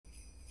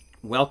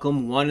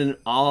Welcome, one and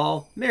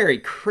all. Merry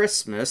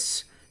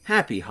Christmas.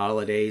 Happy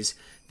holidays.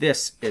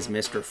 This is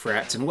Mr.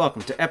 Fretz, and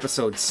welcome to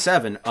episode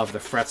 7 of the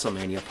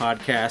Fretzelmania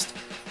podcast.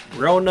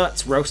 Bro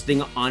nuts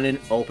roasting on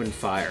an open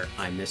fire.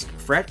 I'm Mr.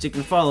 Fretz. You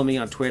can follow me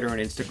on Twitter and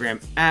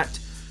Instagram at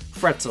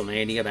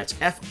Fretzelmania. That's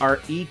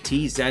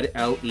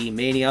F-R-E-T-Z-L-E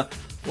Mania.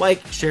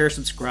 Like, share,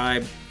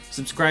 subscribe.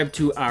 Subscribe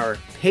to our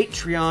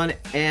Patreon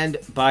and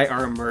buy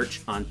our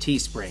merch on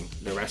Teespring.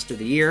 The rest of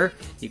the year,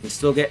 you can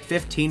still get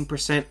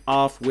 15%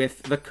 off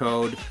with the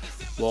code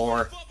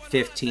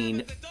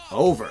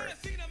WAR15OVER.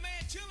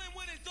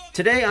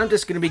 Today, I'm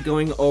just going to be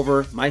going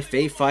over my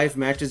Fave 5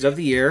 matches of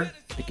the year,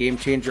 the Game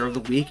Changer of the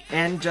Week,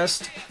 and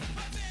just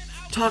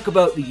talk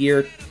about the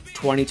year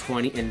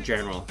 2020 in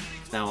general.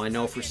 Now, I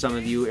know for some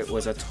of you it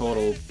was a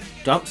total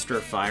dumpster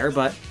fire,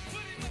 but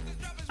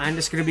I'm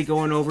just going to be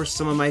going over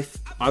some of my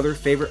other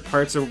favorite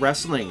parts of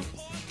wrestling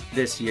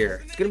this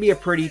year. It's going to be a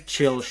pretty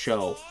chill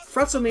show.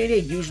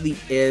 Fretzelmania usually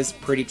is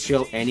pretty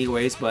chill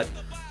anyways, but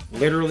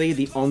literally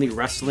the only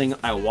wrestling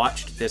I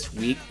watched this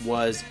week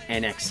was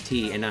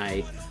NXT, and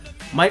I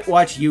might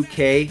watch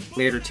UK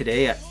later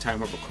today at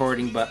time of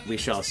recording, but we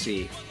shall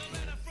see.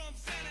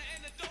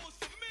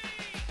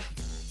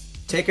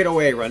 Take it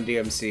away, Run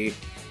DMC.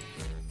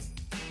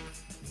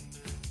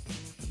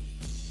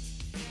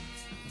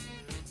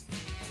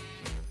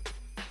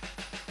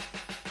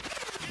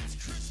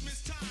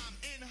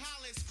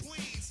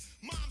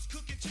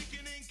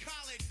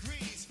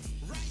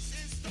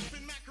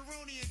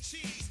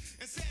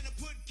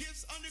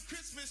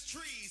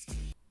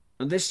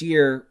 This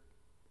year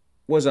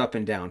was up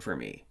and down for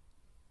me.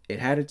 It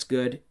had its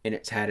good and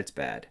it's had its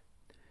bad.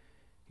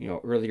 You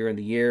know, earlier in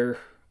the year,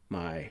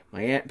 my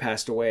aunt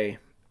passed away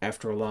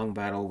after a long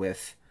battle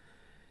with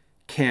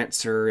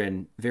cancer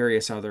and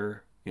various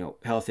other,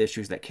 health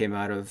issues that came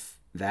out of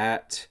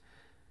that.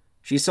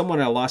 She's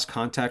someone I lost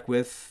contact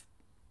with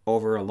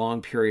over a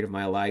long period of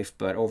my life,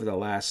 but over the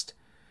last,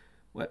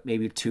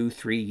 maybe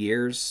 2-3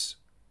 years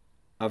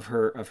of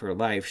her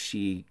life,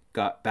 she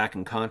got back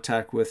in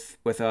contact with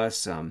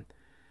us.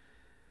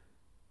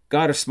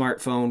 Got a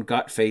smartphone,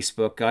 got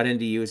Facebook, got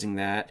into using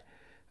that.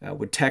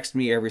 Would text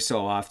me every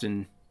so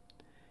often,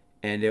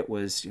 and it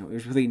was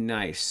really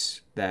nice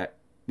that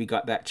we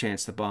got that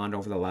chance to bond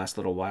over the last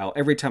little while.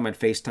 Every time I'd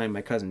FaceTime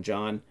my cousin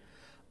John,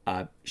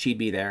 she'd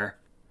be there,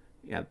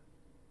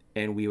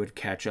 and we would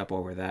catch up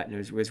over that, and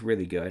it was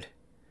really good.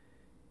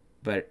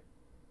 But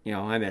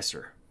I miss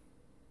her.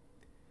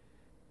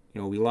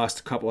 We lost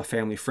a couple of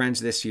family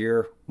friends this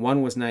year.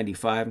 One was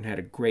 95 and had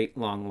a great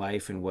long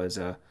life and was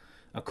a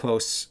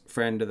close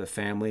friend of the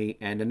family,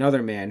 and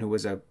another man who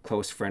was a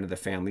close friend of the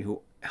family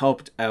who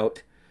helped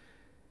out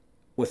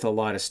with a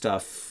lot of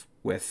stuff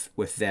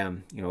with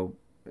them.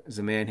 As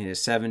a man in his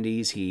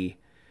 70s, he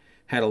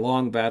had a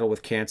long battle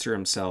with cancer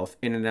himself,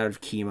 in and out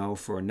of chemo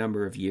for a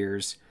number of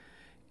years.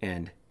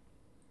 And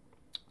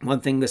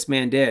one thing this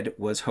man did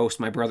was host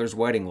my brother's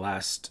wedding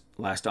last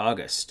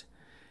August.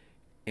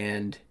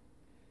 And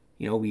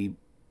we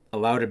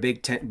allowed a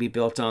big tent to be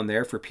built on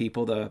there for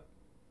people to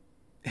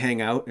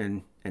hang out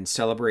and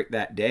celebrate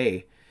that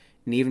day.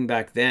 And even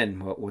back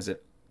then,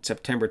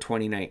 September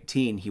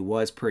 2019, he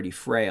was pretty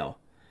frail.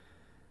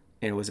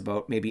 And it was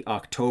about maybe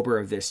October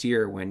of this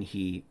year when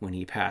he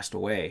passed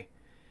away.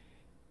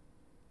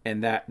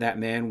 And that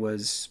man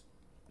was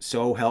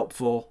so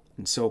helpful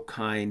and so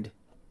kind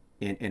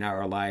in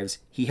our lives.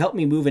 He helped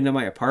me move into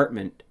my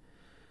apartment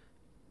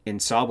in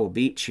Sauble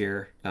Beach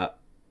here.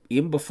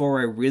 Even before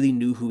I really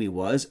knew who he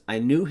was, I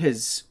knew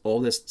his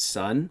oldest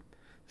son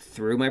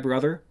through my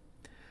brother.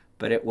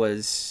 But it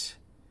was,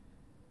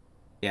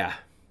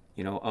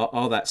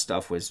 all that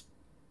stuff was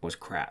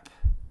crap.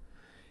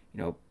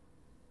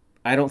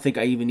 I don't think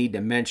I even need to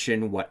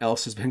mention what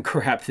else has been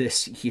crap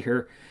this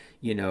year,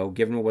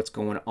 given what's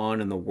going on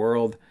in the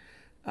world.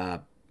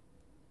 I'm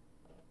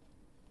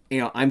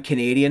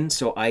Canadian,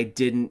 so I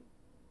didn't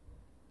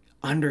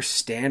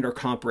understand or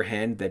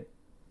comprehend I'm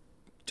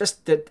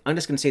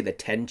just going to say the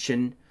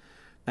tension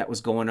that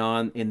was going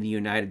on in the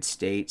United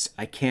States.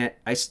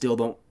 I still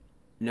don't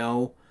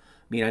know.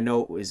 I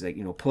know it was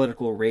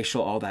political,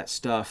 racial, all that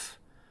stuff.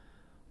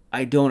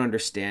 I don't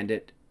understand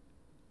it.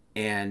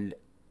 And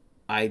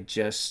I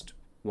just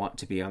want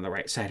to be on the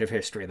right side of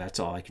history.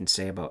 That's all I can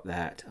say about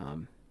that.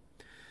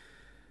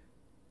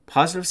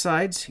 Positive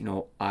sides,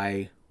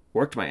 I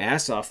worked my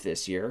ass off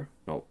this year.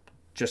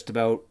 Just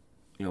about,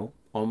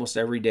 almost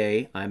every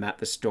day I'm at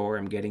the store.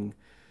 I'm getting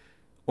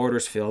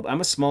orders filled. I'm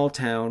a small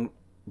town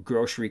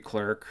grocery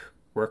clerk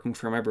working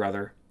for my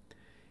brother.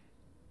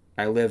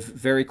 I live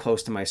very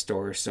close to my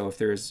store, so if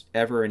there's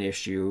ever an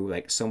issue,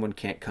 like someone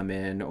can't come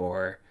in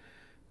or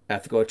I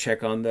have to go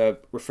check on the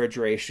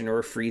refrigeration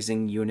or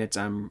freezing units,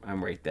 I'm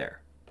right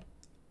there.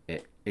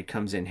 It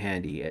comes in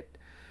handy. It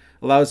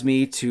allows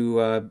me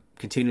to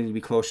continue to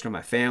be closer to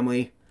my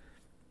family.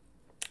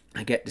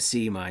 I get to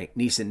see my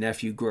niece and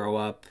nephew grow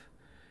up,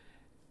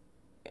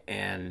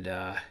 and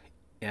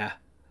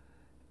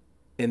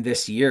in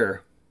this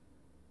year,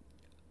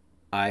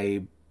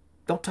 I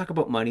don't talk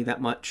about money that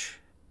much.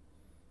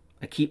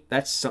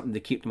 That's something to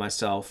keep to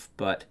myself,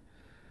 but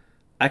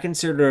I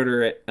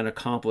consider it an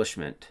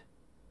accomplishment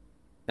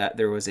that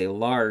there was a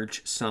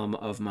large sum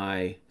of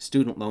my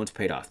student loans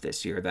paid off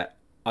this year that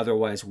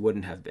otherwise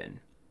wouldn't have been.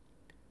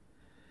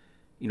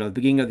 The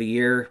beginning of the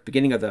year,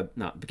 beginning of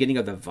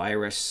the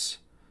virus,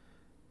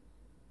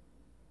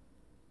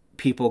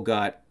 people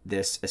got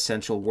this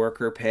essential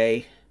worker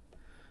pay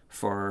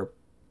for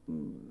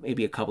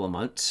maybe a couple of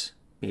months,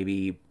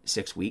 maybe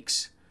 6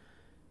 weeks.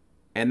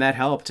 And that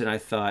helped. And I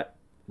thought,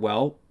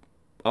 well,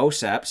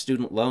 OSAP,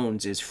 student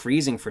loans, is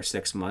freezing for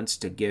 6 months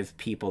to give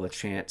people a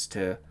chance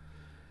to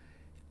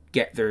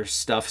get their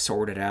stuff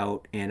sorted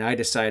out. And I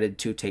decided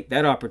to take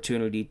that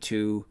opportunity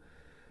to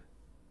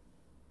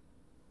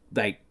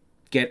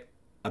get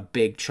a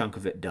big chunk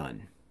of it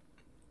done.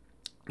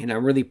 And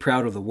I'm really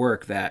proud of the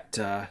work that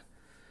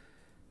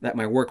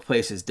my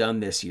workplace has done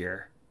this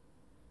year.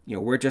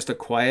 We're just a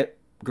quiet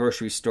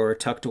grocery store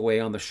tucked away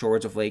on the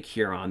shores of Lake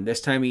Huron. This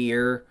time of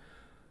year,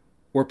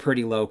 we're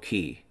pretty low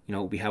key.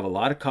 We have a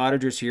lot of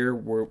cottagers here.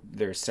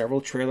 There's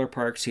several trailer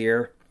parks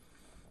here.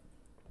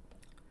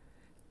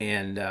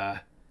 And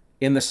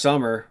in the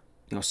summer,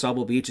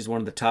 Sauble Beach is one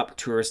of the top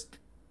tourist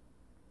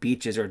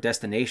beaches or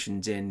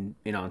destinations in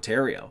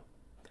Ontario.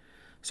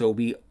 So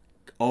we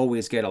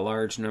always get a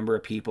large number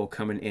of people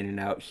coming in and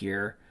out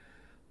here,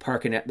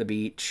 parking at the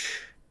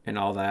beach and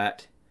all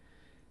that.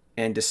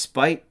 And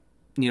despite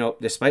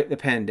the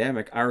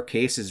pandemic, our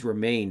cases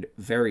remained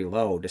very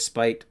low.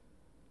 Despite,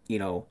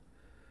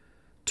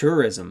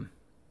 tourism,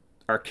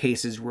 our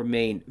cases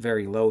remained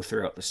very low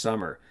throughout the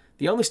summer.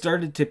 They only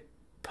started to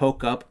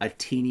poke up a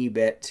teeny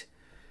bit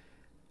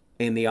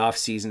in the off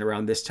season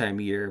around this time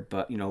of year,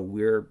 but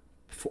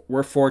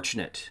we're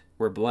fortunate,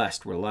 we're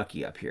blessed, we're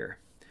lucky up here,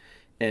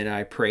 and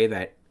I pray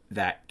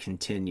that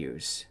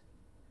continues.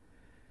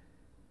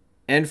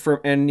 And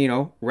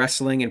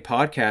wrestling and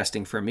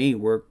podcasting for me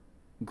were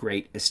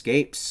great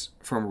escapes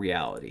from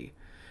reality.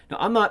 Now,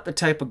 I'm not the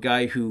type of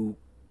guy who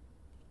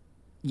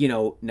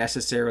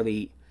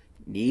necessarily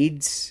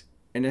needs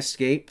an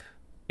escape,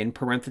 in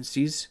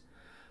parentheses,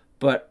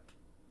 but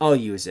I'll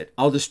use it.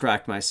 I'll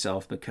distract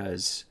myself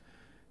because,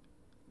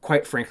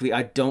 quite frankly,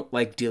 I don't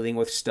like dealing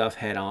with stuff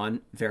head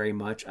on very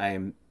much. I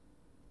am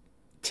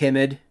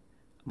timid.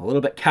 I'm a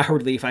little bit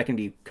cowardly, if I can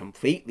be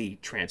completely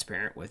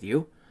transparent with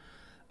you.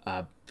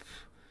 I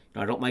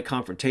don't like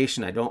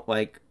confrontation. I don't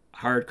like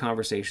hard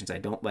conversations. I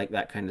don't like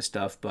that kind of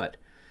stuff. But,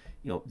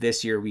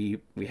 this year we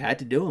had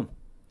to do them.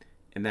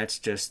 And that's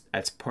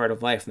part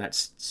of life. And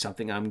that's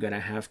something I'm going to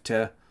have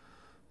to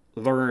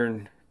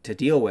learn to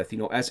deal with.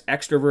 As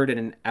extroverted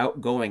and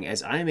outgoing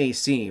as I may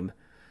seem,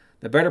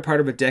 the better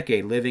part of a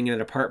decade living in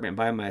an apartment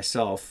by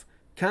myself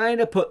kind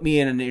of put me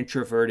in an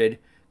introverted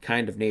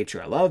kind of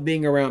nature. I love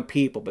being around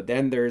people, but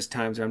then there's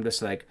times where I'm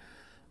just like,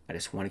 I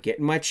just want to get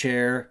in my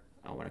chair.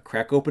 I want to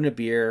crack open a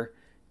beer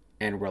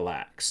and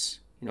relax.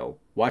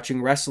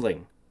 Watching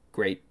wrestling,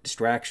 great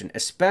distraction,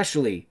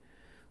 especially,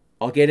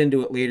 I'll get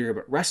into it later,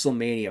 but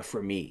WrestleMania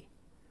for me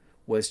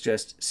was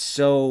just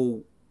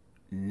so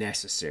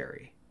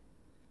necessary.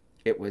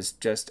 It was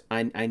just,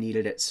 I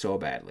needed it so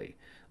badly.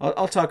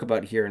 I'll talk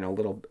about it here in a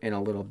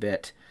little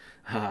bit.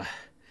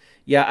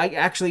 Yeah, I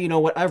actually,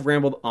 what? I've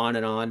rambled on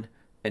and on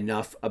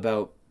enough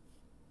about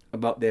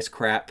this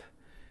crap.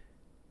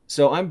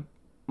 So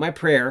my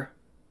prayer,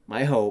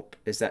 my hope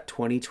is that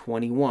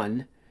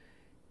 2021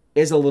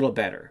 is a little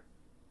better.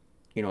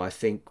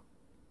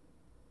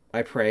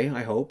 I pray,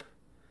 I hope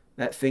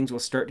that things will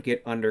start to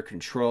get under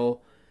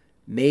control.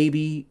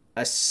 Maybe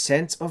a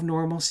sense of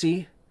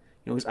normalcy.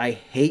 I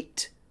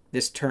hate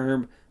this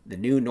term, the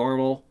new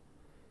normal.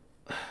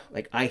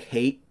 I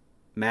hate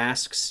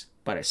masks,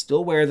 but I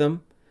still wear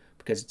them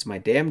because it's my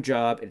damn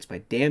job, it's my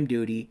damn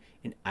duty,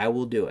 and I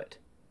will do it.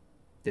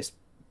 Just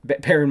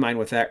bear in mind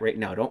with that right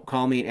now. Don't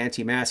call me an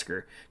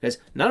anti-masker, because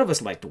none of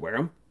us like to wear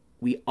them.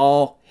 We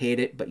all hate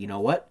it, but you know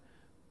what?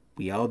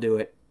 We all do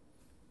it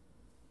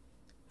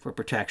for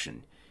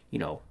protection.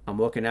 I'm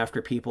looking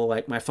after people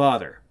like my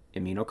father,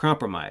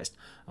 immunocompromised.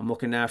 I'm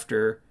looking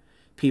after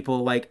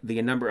people like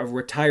the number of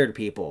retired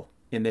people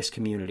in this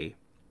community.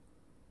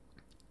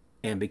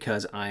 And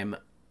because I'm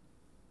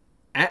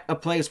at a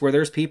place where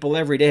there's people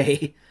every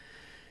day,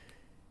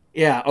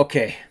 yeah,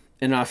 okay,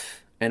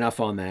 enough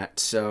on that.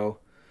 So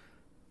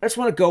I just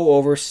want to go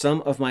over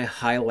some of my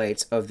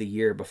highlights of the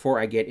year before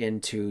I get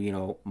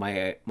into,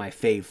 my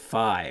fave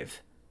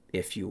five,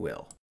 if you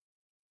will.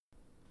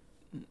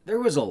 There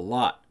was a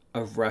lot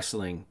of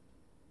wrestling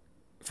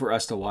for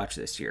us to watch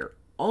this year.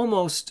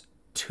 Almost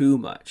too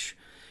much.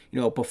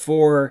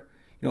 Before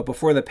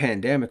the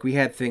pandemic, we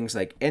had things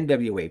like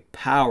NWA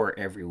Power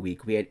every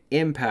week. We had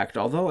Impact.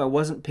 Although I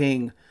wasn't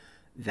paying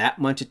that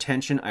much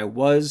attention, I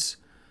was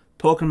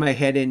poking my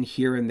head in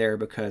here and there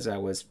because I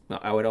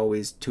would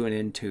always tune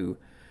in to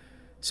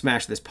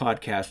Smash This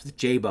Podcast with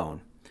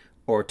J-Bone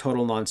or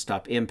Total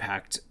Nonstop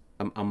Impact,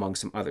 among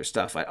some other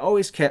stuff. I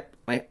always kept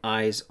my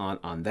eyes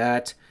on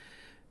that.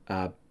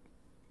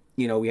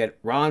 We had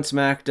Raw and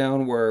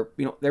SmackDown where,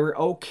 they were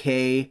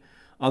okay.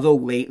 Although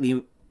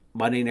lately,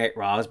 Monday Night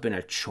Raw has been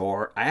a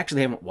chore. I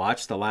actually haven't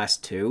watched the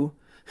last two.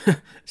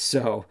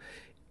 So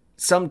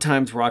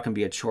sometimes Raw can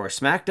be a chore.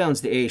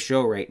 SmackDown's the A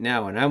show right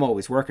now, and I'm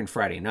always working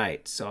Friday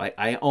night, so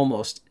I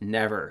almost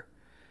never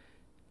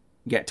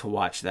get to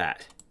watch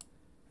that.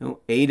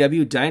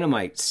 AEW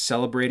Dynamite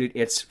celebrated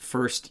its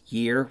first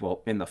year.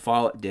 Well, in the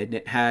fall it did,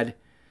 and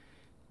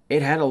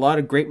it had a lot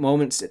of great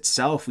moments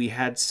itself. We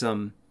had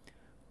some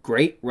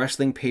great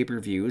wrestling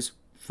pay-per-views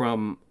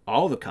from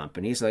all the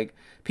companies. Like,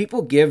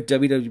 people give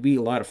WWE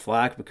a lot of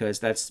flack because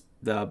that's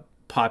the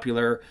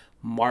popular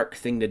mark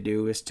thing to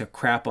do, is to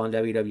crap on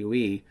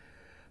WWE.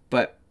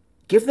 But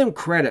give them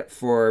credit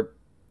for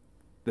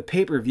the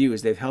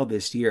pay-per-views they've held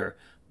this year,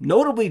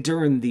 notably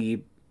during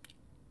the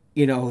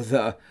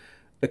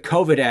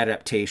COVID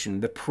adaptation,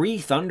 the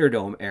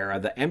pre-Thunderdome era,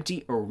 the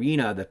empty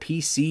arena, the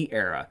PC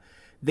era.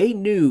 They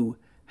knew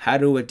how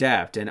to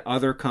adapt, and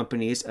other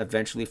companies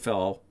eventually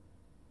fell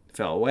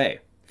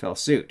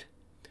suit.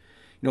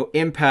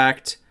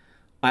 Impact.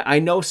 I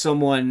know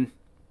someone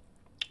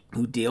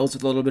who deals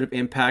with a little bit of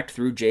Impact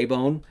through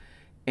J-Bone,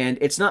 and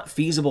it's not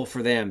feasible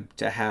for them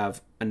to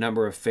have a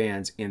number of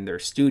fans in their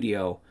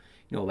studio.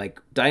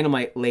 Like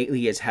Dynamite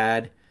lately has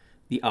had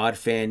the odd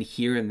fan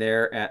here and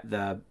there at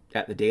the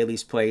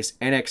Daily's place.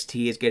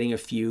 NXT is getting a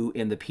few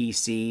in the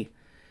PC.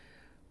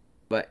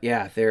 But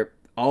yeah,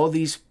 all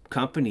these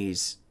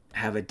companies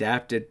have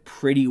adapted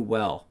pretty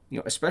well.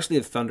 Especially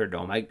the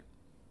Thunderdome.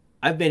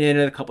 I've been in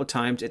it a couple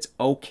times. It's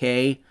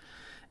okay.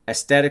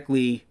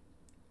 Aesthetically,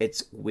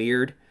 it's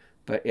weird,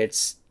 but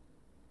it's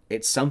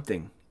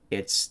something.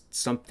 It's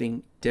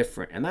something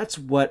different. And that's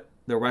what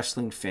the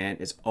wrestling fan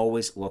is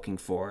always looking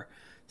for,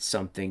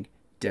 something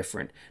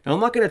different. Now, I'm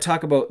not going to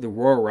talk about the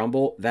Royal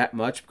Rumble that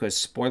much because,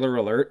 spoiler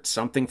alert,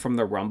 something from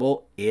the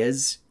Rumble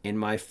is in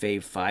my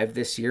Fave 5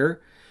 this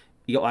year.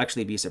 You'll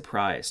actually be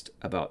surprised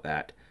about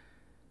that.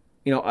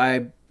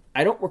 I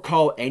don't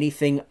recall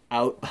anything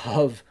out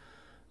of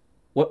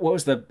what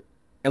was the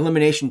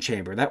Elimination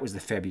Chamber. That was the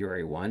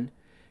February one.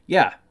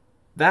 Yeah,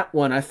 that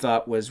one I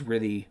thought was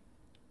really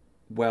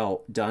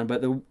well done.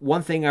 But the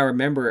one thing I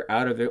remember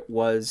out of it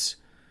was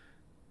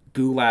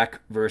Gulak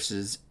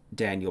versus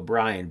Daniel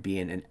Bryan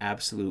being an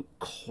absolute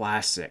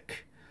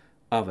classic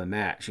of a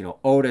match.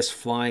 Otis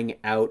flying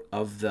out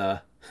of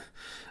the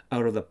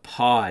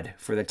pod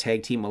for the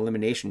Tag Team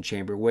Elimination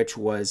Chamber, which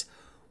was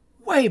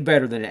way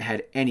better than it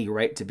had any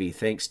right to be,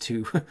 thanks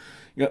to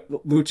the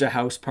Lucha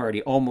House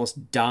Party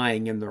almost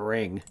dying in the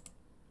ring.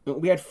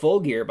 We had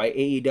Full Gear by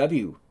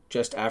AEW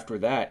just after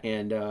that,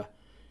 and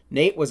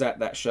Nate was at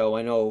that show.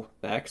 I know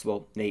that,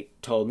 well, Nate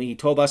told me. He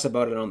told us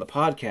about it on the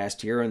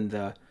podcast here in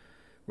the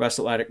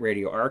Wrestle Addict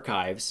Radio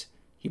archives.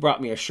 He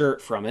brought me a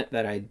shirt from it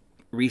that I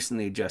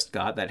recently just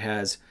got that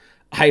has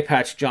Eye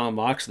Patch Jon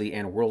Moxley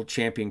and World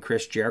Champion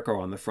Chris Jericho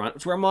on the front.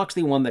 It's where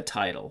Moxley won the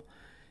title.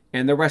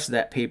 And the rest of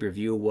that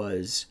pay-per-view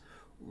was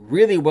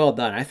really well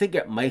done. I think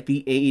it might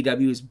be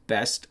AEW's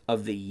best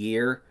of the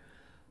year.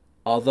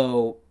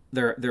 Although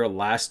their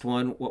last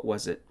one, what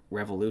was it?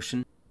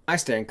 Revolution? I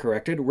stand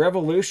corrected.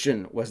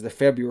 Revolution was the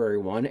February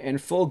one,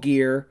 and Full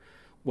Gear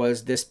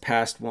was this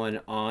past one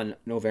on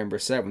November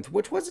 7th,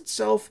 which was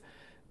itself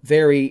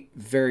very,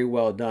 very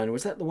well done.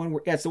 Was that the one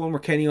where... Yeah, it's the one where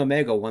Kenny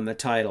Omega won the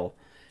title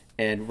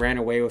and ran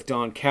away with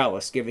Don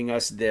Callis, giving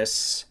us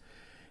this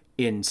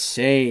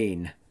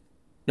insane...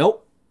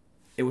 Nope.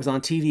 It was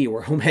on TV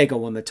where Omega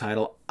won the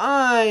title.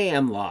 I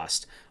am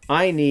lost.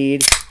 I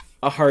need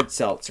a hard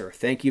seltzer.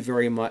 Thank you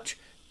very much.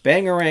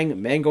 Bangarang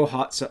Mango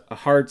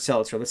Hard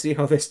Seltzer. Let's see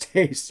how this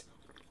tastes.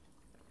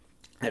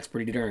 That's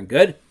pretty darn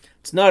good.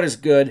 It's not as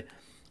good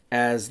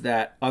as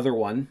that other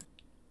one.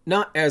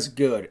 Not as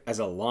good as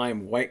a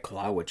Lime White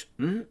Claw, which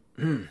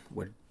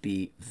would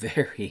be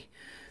very,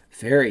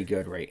 very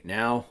good right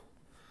now.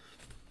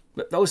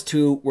 But those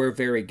two were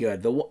very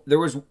good. There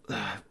was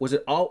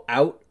it All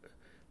Out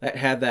that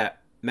had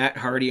that Matt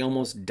Hardy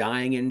almost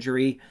dying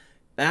injury?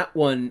 That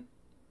one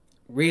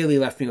really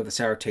left me with a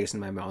sour taste in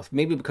my mouth.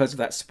 Maybe because of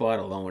that spot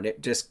alone.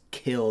 It just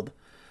killed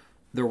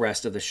the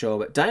rest of the show.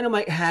 But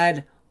Dynamite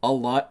had a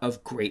lot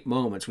of great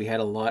moments. We had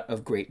a lot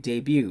of great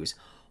debuts.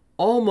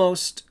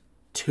 Almost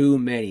too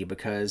many,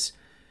 because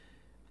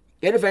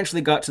it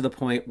eventually got to the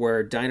point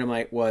where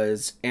Dynamite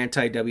was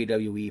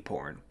anti-WWE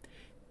porn.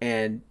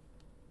 And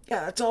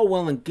yeah, that's all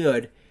well and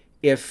good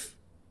if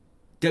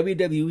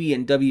WWE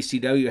and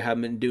WCW have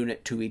been doing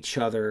it to each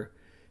other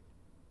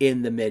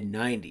in the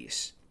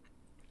mid-90s.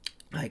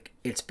 Like,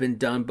 it's been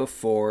done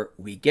before,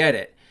 we get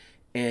it.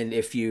 And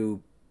if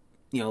you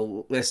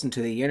listen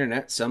to the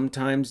internet,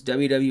 sometimes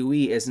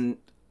WWE isn't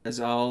as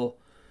all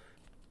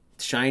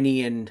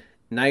shiny and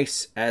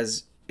nice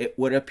as it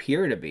would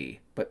appear to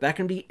be. But that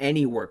can be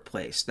any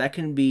workplace. That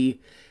can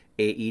be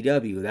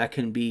AEW. That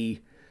can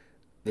be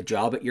the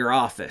job at your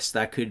office.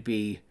 That could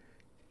be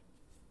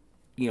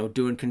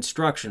doing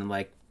construction.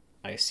 Like,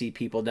 I see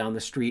people down the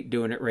street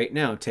doing it right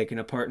now, taking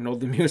apart an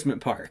old amusement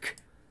park.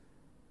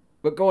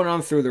 But going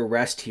on through the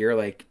rest here,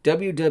 like,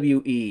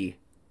 WWE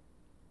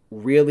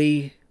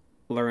really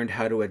learned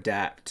how to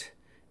adapt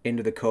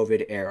into the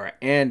COVID era,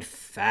 and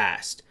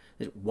fast.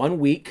 1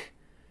 week,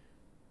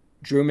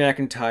 Drew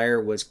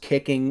McIntyre was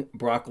kicking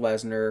Brock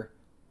Lesnar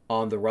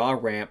on the Raw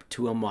ramp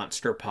to a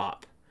monster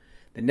pop.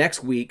 The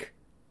next week,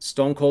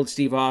 Stone Cold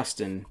Steve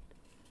Austin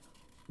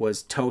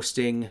was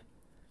toasting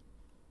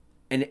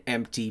an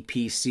empty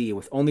PC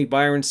with only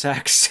Byron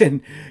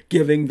Saxton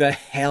giving the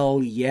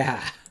hell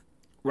yeah.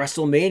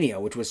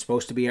 WrestleMania, which was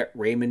supposed to be at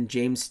Raymond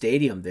James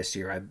Stadium this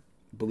year. I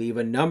believe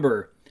a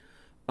number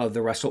of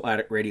the Wrestle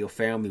Addict Radio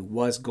family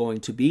was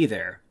going to be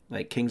there.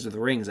 Like Kings of the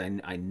Rings,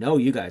 I know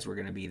you guys were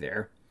going to be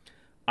there.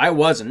 I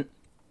wasn't,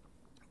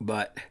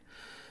 but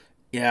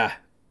yeah,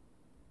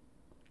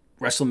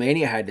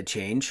 WrestleMania had to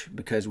change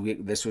because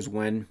this was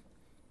when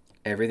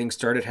everything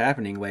started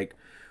happening. Like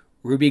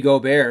Ruby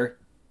Gobert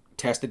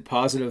tested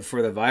positive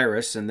for the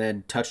virus and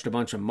then touched a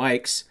bunch of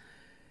mics.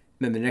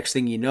 And then the next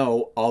thing you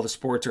know, all the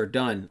sports are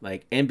done.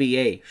 Like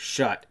NBA,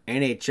 shut.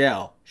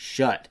 NHL,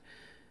 shut.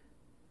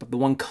 But the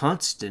one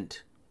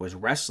constant was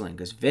wrestling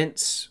because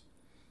Vince,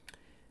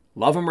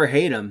 love him or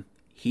hate him,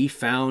 he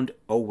found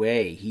a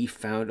way. He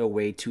found a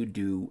way to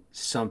do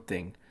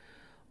something.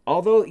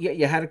 Although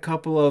you had a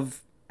couple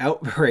of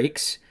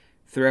outbreaks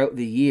throughout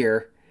the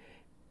year,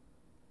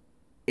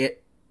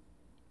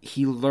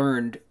 he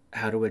learned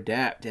how to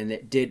adapt, and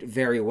it did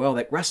very well.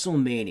 Like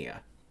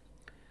WrestleMania.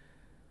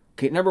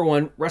 Okay, number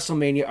one,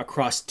 WrestleMania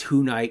across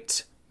 2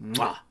 nights.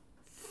 Mwah!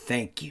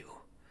 Thank you.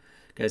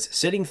 Because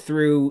sitting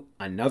through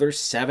another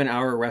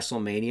 7-hour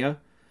WrestleMania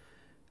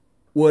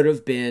would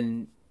have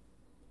been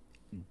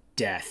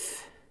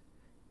death.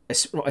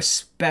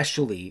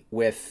 Especially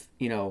with,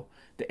 the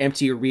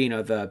empty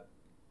arena, the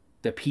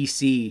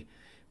PC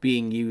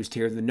being used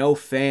here, the no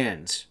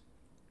fans.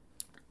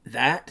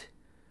 That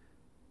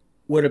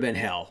would have been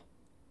hell.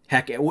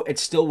 Heck, it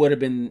still would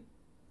have been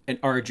an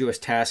arduous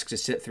task to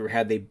sit through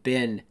had they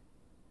been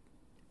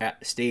at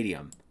the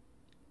stadium.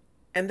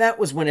 And that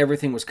was when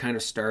everything was kind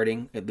of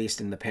starting, at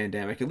least in the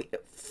pandemic,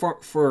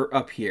 for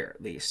up here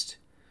at least.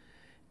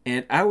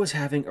 And I was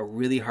having a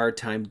really hard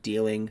time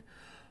dealing.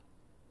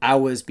 I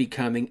was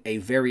becoming a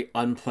very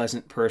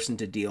unpleasant person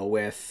to deal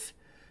with,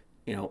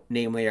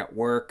 namely at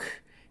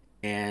work.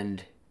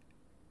 And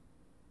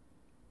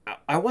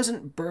I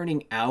wasn't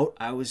burning out.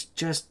 I was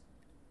just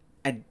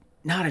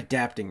not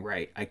adapting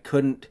right. I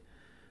couldn't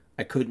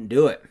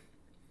do it.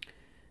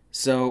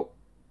 So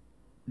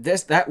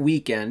that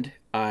weekend,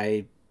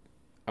 I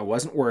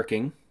wasn't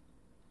working.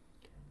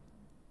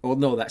 Well,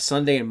 no, that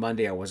Sunday and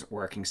Monday I wasn't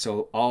working.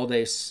 So all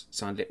day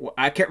Sunday, well,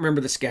 I can't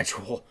remember the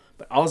schedule,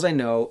 but all I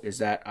know is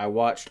that I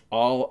watched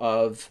all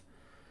of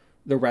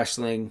the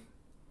wrestling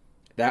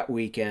that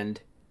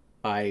weekend.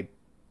 I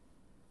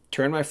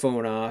turned my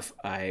phone off.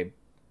 I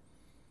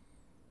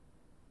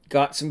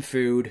got some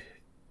food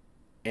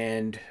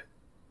and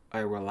I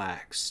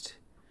relaxed.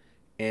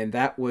 And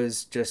that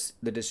was just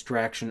the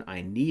distraction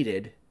I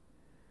needed.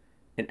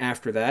 And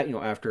after that,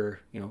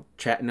 after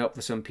chatting up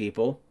with some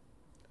people,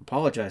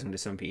 apologizing to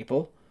some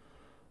people,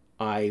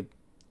 I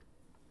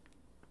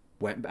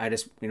went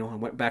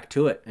back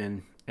to it,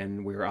 and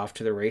we were off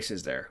to the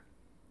races there.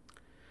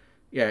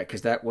 Yeah,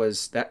 because that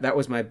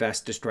was my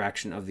best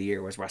distraction of the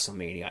year, was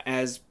WrestleMania.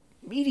 As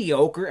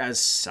mediocre as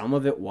some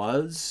of it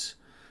was,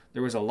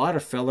 there was a lot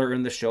of filler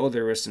in the show.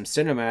 There was some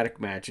cinematic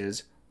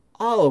matches,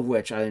 all of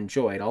which I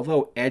enjoyed,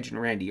 although Edge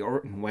and Randy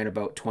Orton went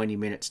about 20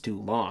 minutes too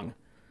long.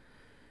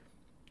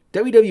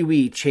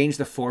 WWE changed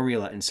the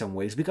formula in some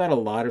ways. We got a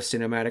lot of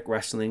cinematic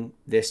wrestling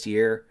this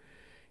year.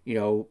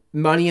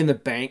 Money in the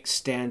Bank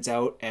stands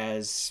out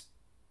as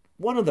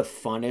one of the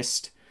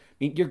funnest. I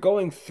mean, you're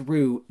going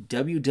through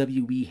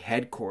WWE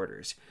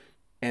headquarters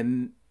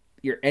and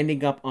you're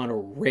ending up on a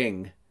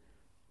ring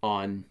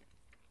on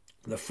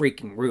the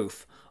freaking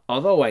roof.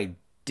 Although I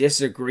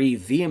disagree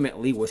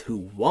vehemently with who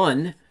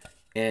won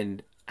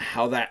and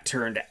how that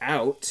turned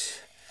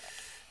out.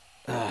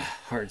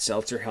 Hard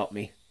seltzer, help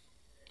me.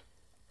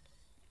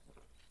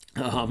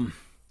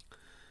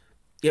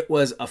 It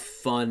was a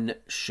fun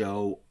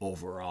show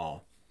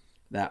overall.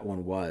 That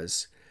one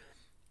was.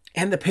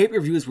 And the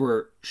pay-per-views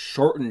were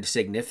shortened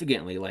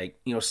significantly. Like,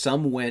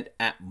 some went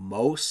at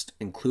most,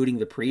 including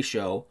the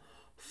pre-show,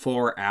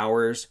 4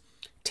 hours.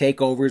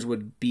 Takeovers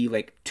would be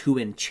like 2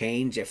 and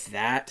change, if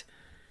that.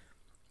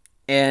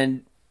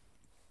 And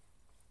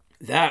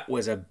that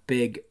was a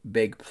big,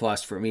 big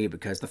plus for me,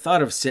 because the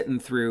thought of sitting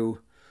through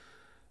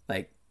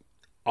like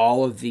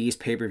all of these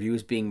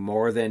pay-per-views being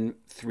more than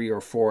 3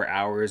 or 4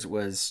 hours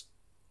was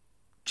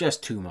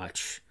just too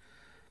much.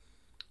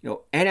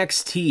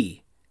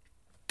 NXT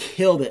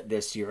killed it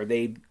this year.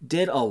 They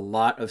did a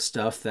lot of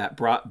stuff that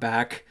brought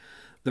back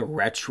the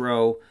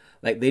retro.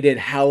 Like, they did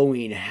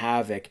Halloween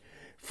Havoc,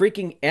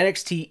 freaking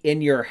NXT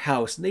in your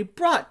house. And they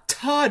brought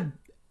Todd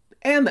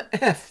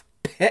MF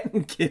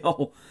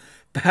Pettengill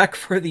back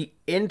for the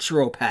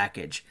intro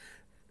package.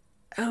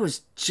 That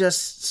was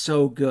just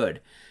so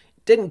good.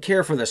 Didn't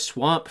care for the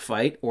swamp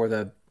fight or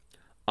the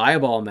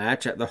eyeball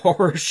match at the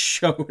horror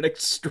show at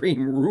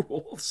Extreme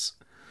Rules.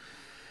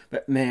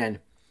 But man,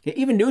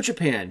 even New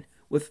Japan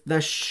with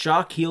the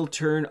shock heel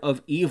turn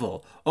of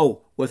Evil.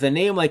 Oh, with a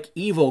name like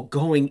Evil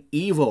going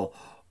evil.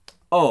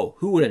 Oh,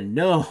 who would have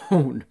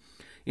known?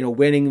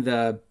 winning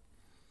the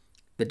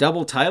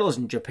double titles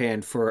in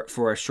Japan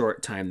for a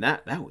short time.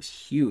 That was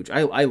huge.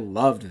 I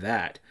loved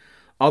that.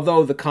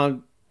 Although the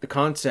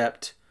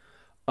concept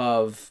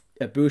of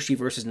Ibushi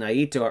versus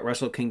Naito at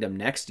Wrestle Kingdom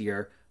next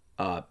year,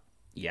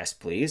 yes,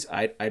 please.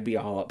 I'd be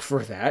all up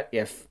for that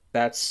if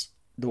that's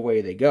the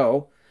way they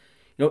go.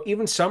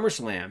 Even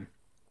SummerSlam,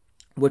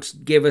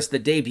 which gave us the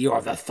debut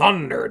of the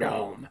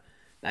Thunderdome,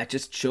 that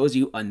just shows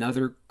you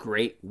another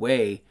great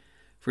way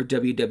for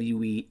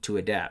WWE to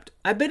adapt.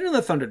 I've been in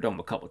the Thunderdome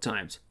a couple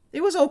times.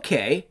 It was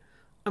okay.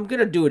 I'm going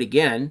to do it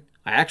again.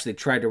 I actually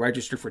tried to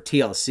register for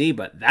TLC,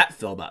 but that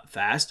filled up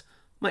fast.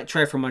 Might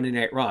try for Monday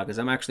Night Raw, because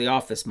I'm actually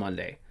off this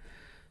Monday.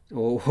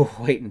 We'll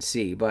wait and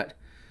see. But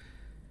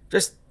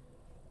just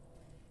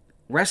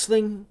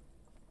wrestling,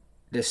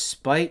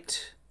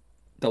 despite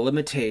the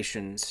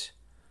limitations,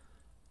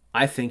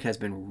 I think has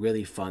been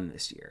really fun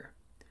this year.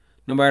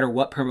 No matter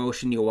what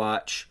promotion you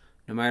watch,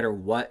 no matter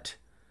what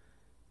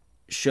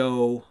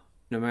show,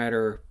 no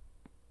matter...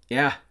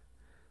 Yeah,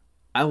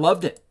 I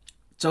loved it.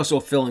 It's also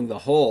filling the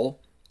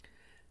hole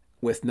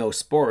with no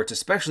sports,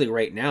 especially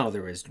right now.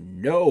 There is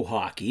no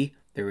hockey,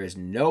 there is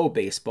no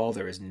baseball,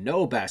 there is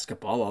no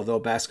basketball, although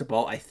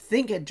basketball, I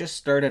think it just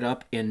started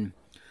up in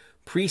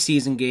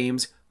preseason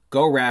games.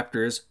 Go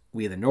Raptors,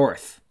 we the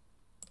North.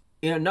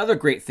 Another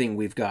great thing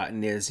we've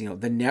gotten is,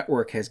 the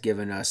network has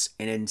given us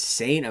an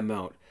insane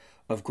amount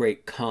of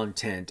great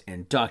content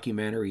and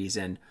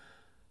documentaries and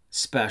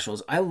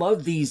specials. I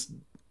love these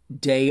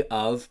day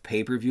of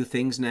pay-per-view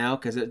things now,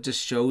 because it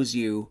just shows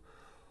you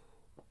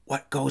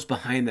what goes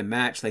behind the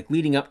match, like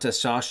leading up to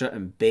Sasha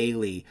and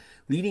Bayley,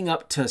 leading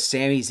up to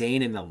Sami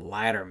Zayn in the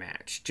ladder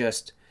match.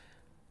 Just,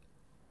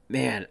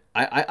 man,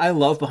 I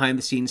love behind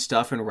the scenes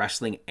stuff in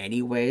wrestling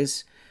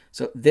anyways.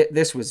 So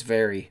this was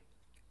very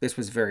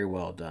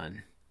well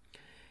done.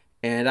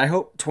 And I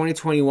hope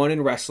 2021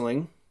 in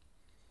wrestling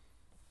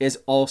is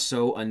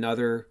also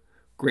another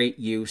great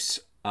use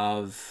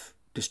of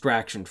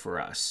distraction for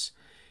us.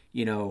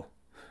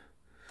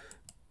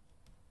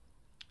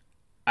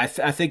 I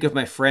think of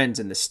my friends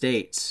in the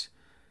States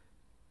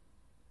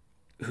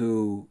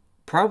who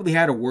probably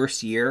had a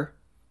worse year,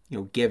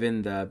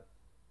 given the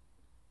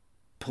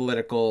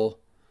political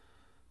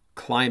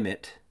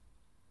climate,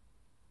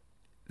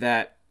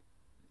 that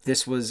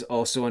this was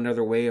also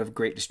another way of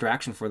great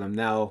distraction for them.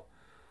 Now,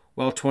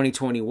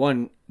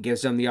 2021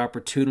 gives them the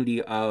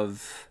opportunity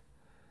of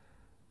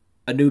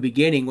a new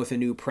beginning with a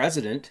new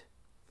president,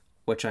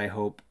 which I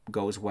hope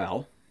goes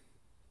well.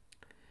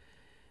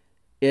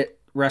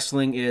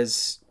 Wrestling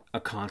is a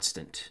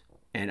constant,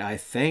 and I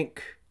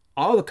thank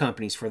all the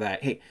companies for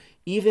that. Hey,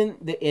 even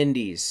the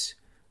indies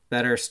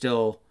that are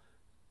still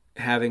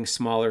having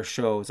smaller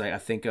shows. I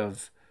think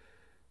of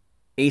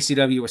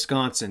ACW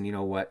Wisconsin,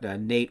 what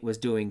Nate was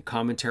doing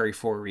commentary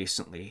for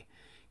recently.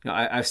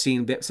 I've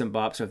seen bits and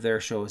bops of their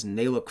shows, and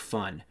they look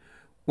fun.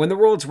 When the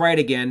world's right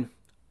again,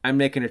 I'm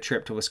making a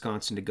trip to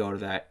Wisconsin to go to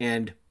that.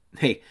 And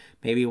hey,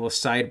 maybe we'll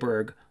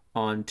sideberg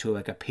onto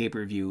like a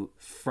pay-per-view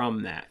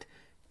from that.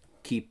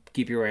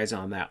 Keep your eyes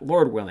on that,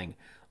 Lord willing.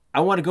 I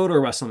want to go to a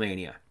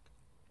WrestleMania.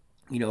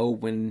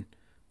 When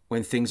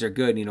things are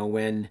good.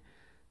 When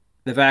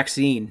the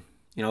vaccine,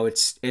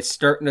 it's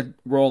starting to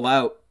roll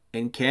out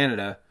in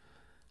Canada.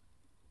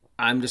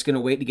 I'm just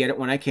gonna wait to get it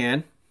when I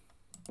can.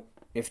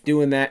 If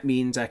doing that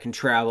means I can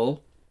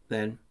travel,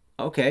 then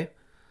okay,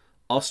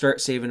 I'll start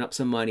saving up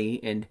some money,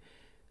 and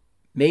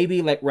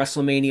maybe like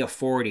WrestleMania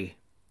 40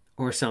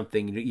 or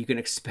something. You can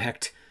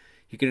expect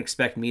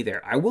me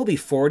there. I will be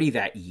 40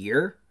 that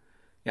year.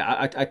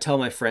 Yeah, I tell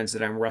my friends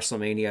that I'm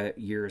WrestleMania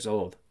years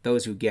old.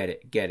 Those who get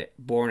it.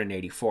 Born in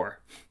 84.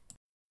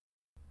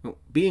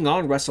 Being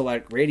on Wrestle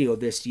Addict Radio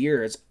this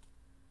year has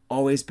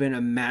always been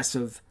a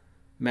massive,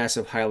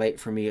 massive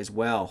highlight for me as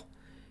well.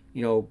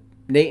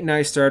 Nate and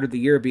I started the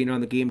year being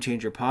on the Game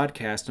Changer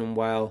podcast, and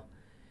while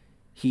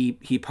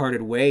he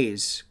parted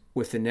ways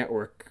with the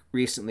network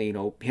recently,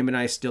 him and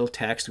I still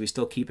text, we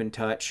still keep in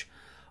touch.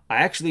 I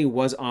actually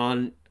was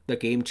on the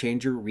Game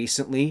Changer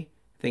recently.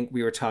 I think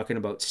we were talking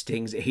about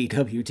Sting's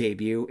AEW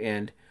debut,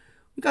 and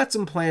we got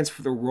some plans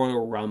for the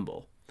Royal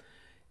Rumble,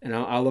 and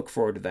I'll look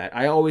forward to that.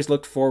 I always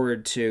looked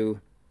forward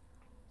to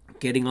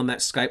getting on that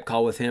Skype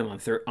call with him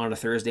on a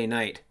Thursday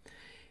night.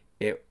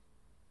 It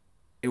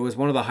was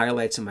one of the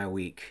highlights of my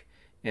week.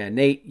 And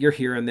Nate, you're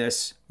hearing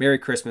this. Merry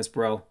Christmas,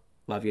 bro.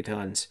 Love you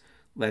tons.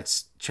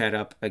 Let's chat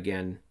up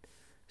again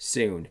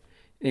soon.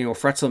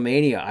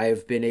 Fretzelmania,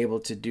 I've been able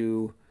to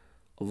do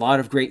a lot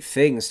of great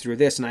things through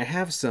this, and I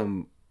have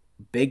some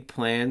big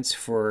plans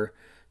for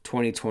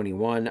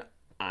 2021.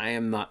 I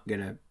am not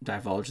going to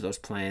divulge those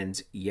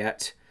plans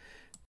yet.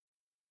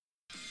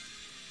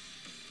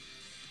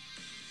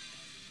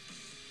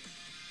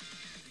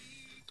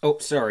 Oh,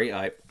 sorry,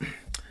 I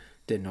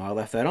didn't know I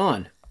left that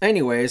on.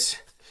 Anyways,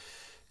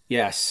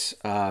 yes,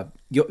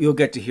 you'll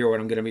get to hear what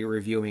I'm going to be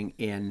reviewing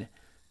in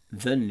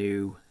the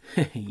new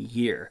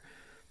year.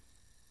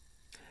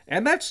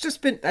 And that's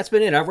been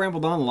it. I've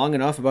rambled on long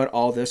enough about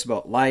all this,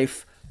 about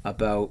life,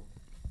 about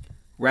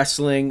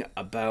wrestling,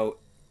 about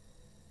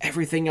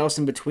everything else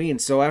in between.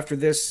 So after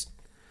this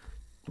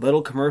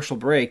little commercial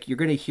break, you're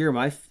going to hear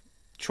my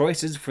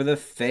choices for the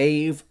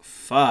Fave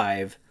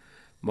 5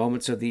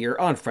 moments of the year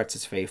on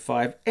Frets' Fave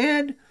 5,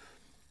 and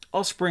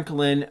I'll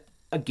sprinkle in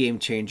a game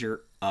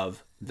changer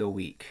of the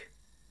week.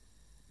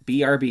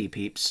 BRB,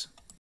 peeps.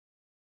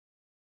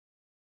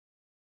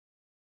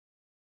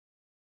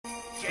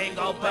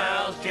 Jingle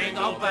bells,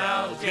 jingle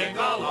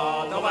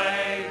all the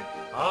way.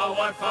 Oh,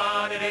 what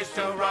fun it is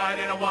to ride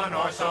in a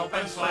one-horse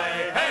open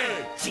sleigh.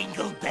 Hey!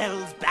 Jingle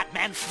bells,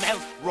 Batman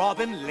smelt,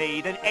 Robin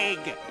laid an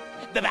egg.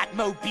 The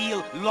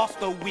Batmobile lost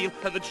the wheel,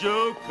 and the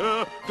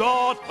Joker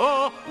got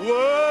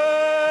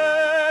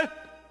away.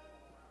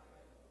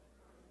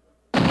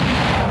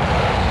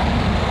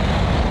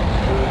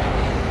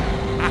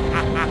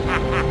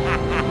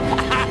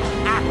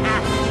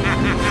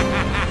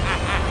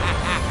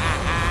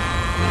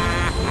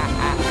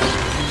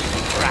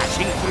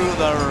 Crashing through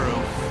the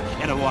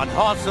roof in a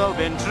one-horse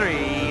open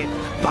tree.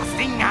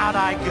 Busting out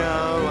I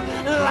go,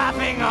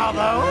 laughing all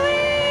the way.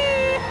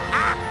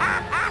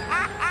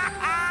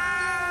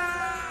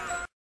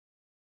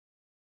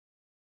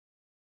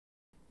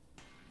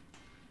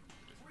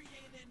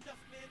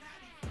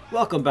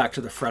 Welcome back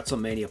to the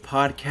Fretzelmania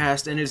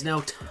podcast, and it is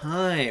now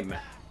time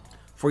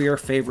for your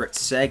favorite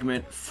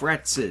segment,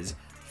 Frets'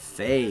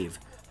 Fave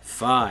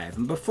 5.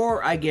 And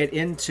before I get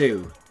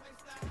into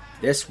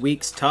this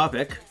week's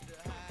topic,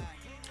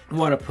 I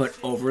want to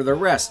put over the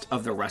rest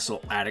of the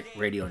Wrestle Addict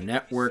Radio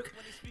Network,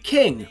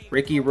 King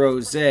Ricky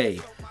Rose,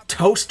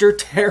 Toaster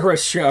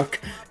Terrashook,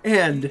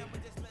 and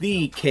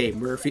the K.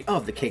 Murphy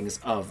of the Kings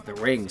of the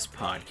Rings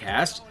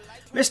podcast,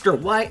 Mr.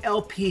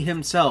 YLP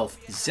himself,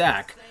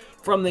 Zach,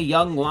 from the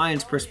Young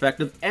Lions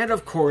perspective, and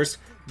of course,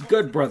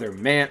 good brother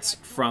Mance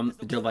from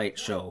The Delight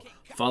Show.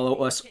 Follow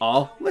us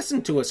all,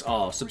 listen to us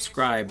all,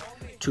 subscribe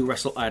to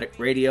Wrestle Addict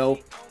Radio,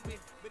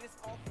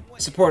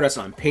 support us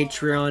on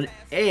Patreon,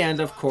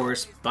 and of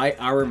course, buy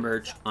our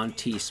merch on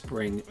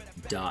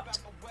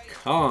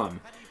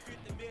teespring.com.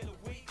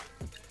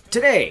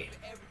 Today,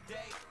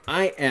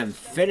 I am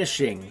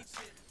finishing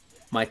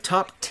my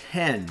top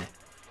 10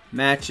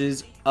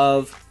 matches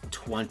of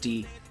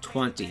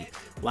 2020.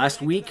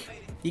 Last week,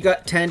 you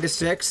got 10 to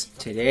 6.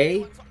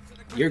 Today,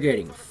 you're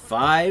getting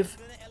 5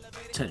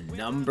 to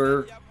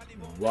number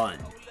 1.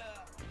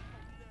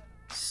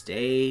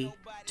 Stay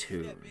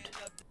tuned.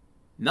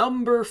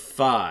 Number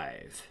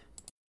 5.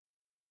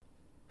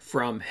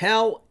 From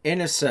Hell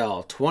in a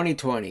Cell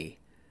 2020.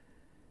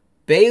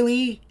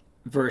 Bayley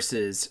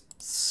versus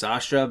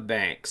Sasha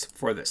Banks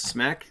for the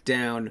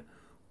SmackDown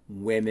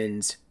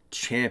Women's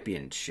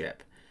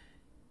Championship.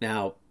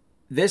 Now,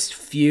 this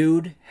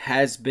feud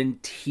has been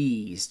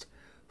teased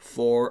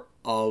for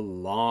a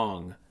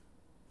long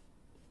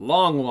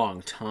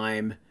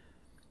time,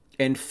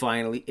 and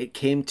finally it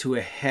came to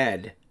a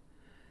head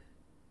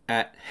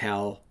at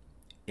Hell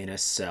in a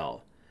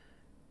Cell.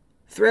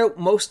 Throughout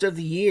most of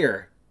the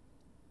year,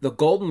 the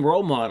Golden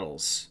Role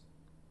Models,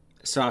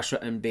 Sasha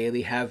and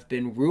Bayley, have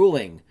been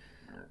ruling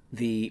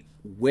the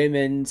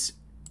women's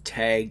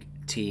tag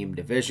team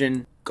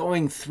division,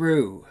 going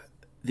through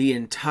the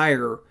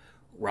entire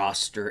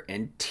roster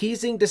and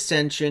teasing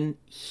dissension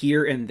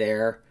here and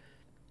there.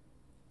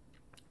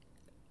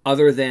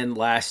 Other than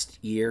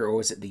last year, or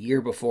was it the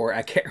year before,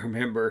 I can't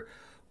remember,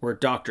 where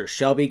Dr.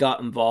 Shelby got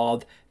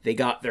involved. They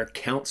got their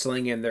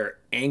counseling and their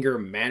anger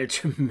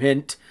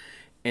management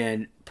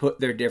and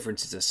put their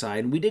differences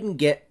aside. And we didn't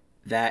get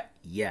that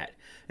yet.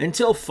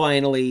 Until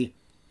finally,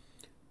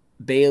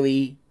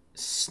 Bayley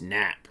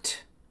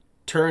snapped,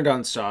 turned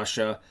on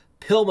Sasha,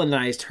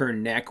 Pillmanized her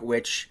neck,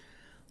 which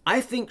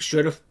I think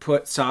should have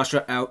put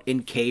Sasha out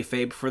in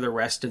kayfabe for the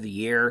rest of the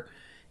year.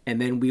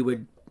 And then we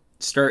would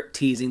start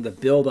teasing the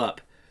build-up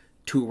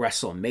to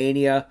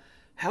WrestleMania.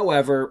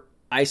 However,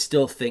 I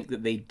still think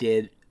that they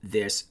did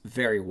this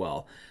very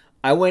well.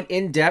 I went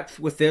in depth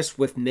with this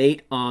with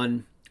Nate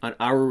on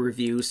our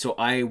review, so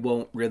I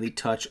won't really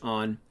touch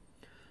on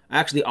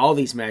actually all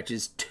these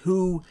matches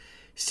too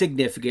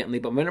significantly.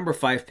 But my number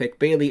 5 pick,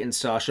 Bayley and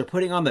Sasha,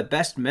 putting on the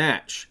best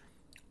match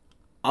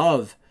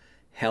of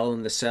Hell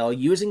in the Cell,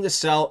 using the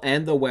cell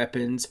and the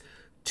weapons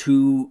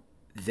to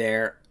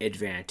their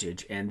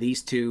advantage. And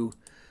these two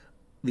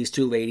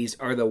ladies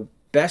are the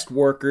best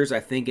workers, I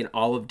think, in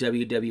all of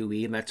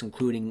WWE, and that's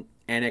including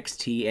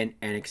NXT and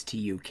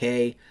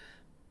NXT UK.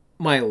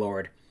 My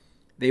lord,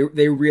 they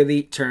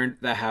really turned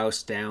the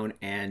house down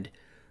and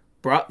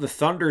brought the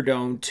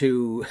Thunderdome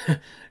to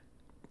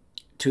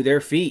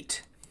their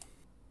feet.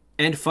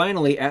 And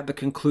finally, at the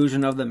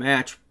conclusion of the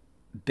match,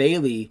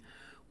 Bayley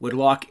would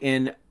lock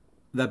in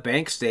the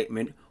bank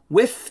statement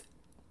with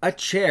a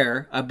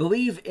chair. I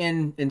believe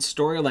in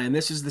Storyline,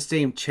 this is the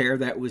same chair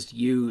that was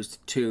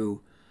used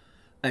to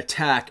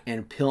attack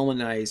and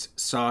Pillmanize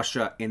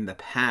Sasha in the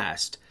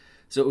past.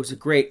 So it was a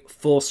great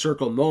full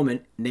circle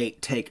moment.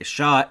 Nate, take a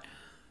shot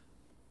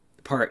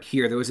part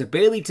here. There was a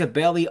Bayley to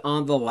belly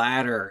on the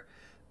ladder.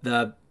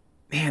 The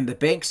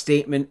bank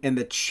statement and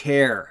the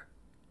chair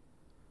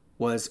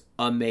was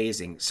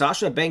amazing.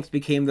 Sasha Banks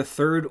became the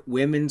 3rd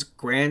Women's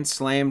Grand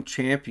Slam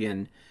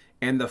champion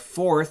and the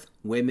 4th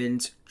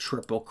Women's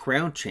Triple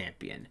Crown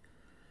champion.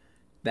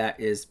 That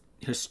is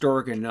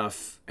historic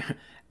enough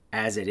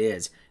as it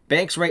is.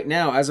 Banks right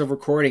now, as of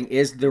recording,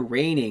 is the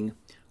reigning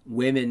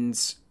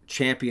women's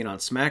champion on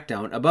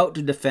SmackDown, about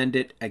to defend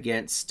it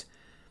against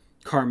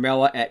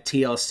Carmella at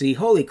TLC.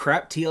 Holy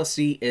crap,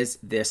 TLC is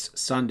this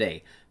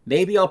Sunday.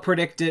 Maybe I'll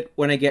predict it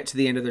when I get to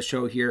the end of the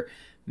show here.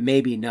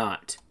 Maybe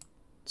not.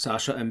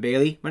 Sasha and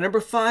Bayley, my number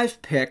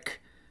 5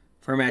 pick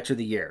for match of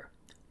the year.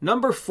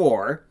 Number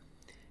 4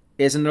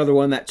 is another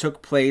one that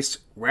took place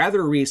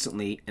rather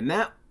recently, and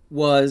that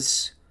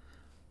was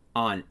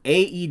on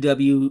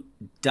AEW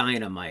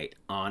Dynamite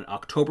on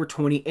October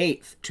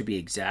 28th, to be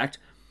exact.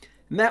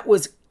 And that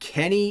was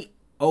Kenny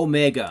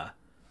Omega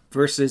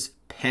versus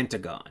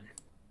Pentagon.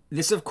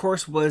 This, of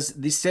course, was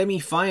the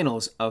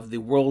semifinals of the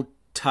World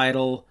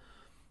Title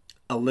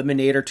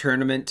Eliminator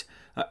Tournament.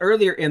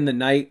 Earlier in the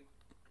night,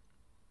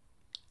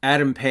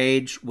 Adam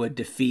Page would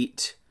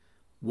defeat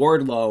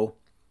Wardlow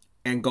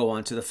and go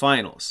on to the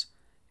finals.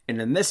 And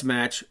in this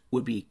match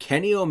would be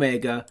Kenny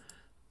Omega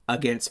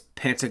against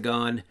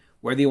Pentagon,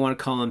 whether you want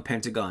to call him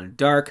Pentagon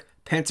Dark,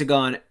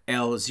 Pentagon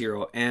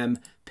L0M,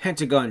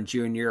 Pentagon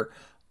Jr.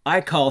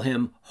 I call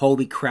him,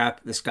 holy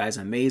crap, this guy's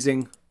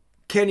amazing.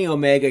 Kenny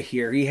Omega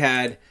here, he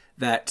had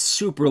that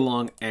super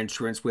long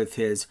entrance with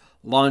his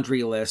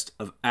laundry list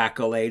of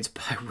accolades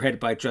read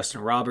by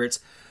Justin Roberts.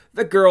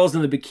 The girls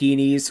in the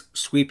bikinis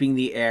sweeping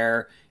the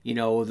air, you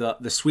know,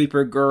 the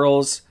sweeper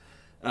girls.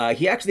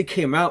 He actually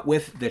came out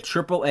with the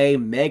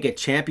AAA Mega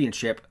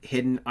Championship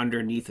hidden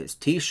underneath his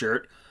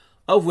t-shirt,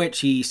 of which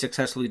he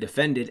successfully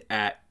defended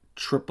at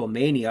Triple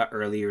Mania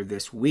earlier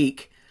this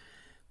week.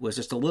 Was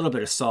just a little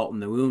bit of salt in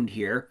the wound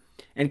here.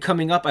 And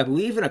coming up, I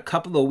believe in a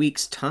couple of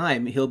weeks'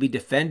 time, he'll be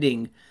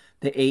defending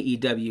the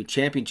AEW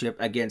Championship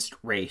against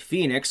Rey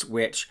Fenix,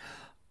 which,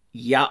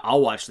 yeah,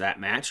 I'll watch that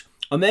match.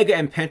 Omega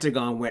and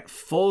Pentagon went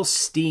full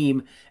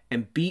steam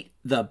and beat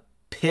the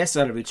piss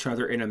out of each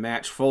other in a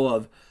match full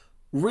of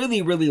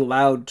really, really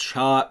loud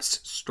chops,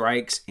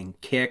 strikes, and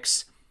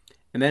kicks.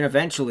 And then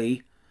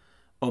eventually,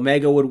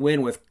 Omega would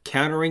win with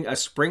countering a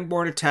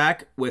springboard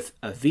attack with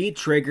a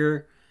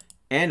V-trigger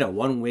and a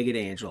one-winged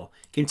angel,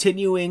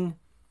 continuing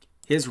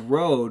his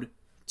road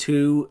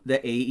to the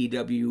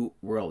AEW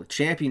World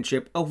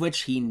Championship, of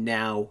which he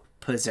now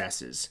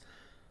possesses.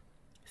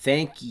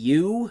 Thank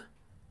you,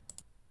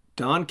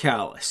 Don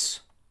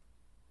Callis.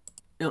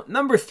 Now,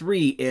 number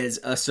 3 is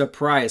a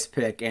surprise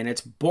pick, and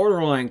it's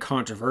borderline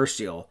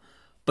controversial,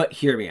 but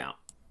hear me out.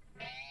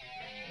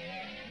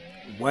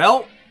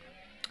 Well,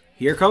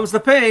 here comes the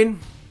pain.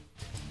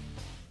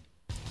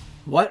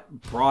 What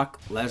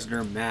Brock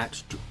Lesnar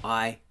match do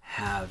I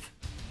have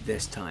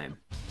this time?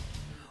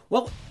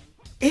 Well,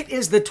 it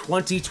is the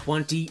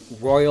 2020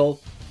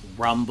 Royal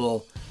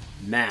Rumble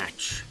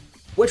match,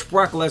 which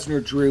Brock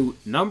Lesnar drew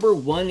number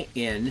 1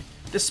 in,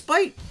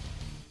 despite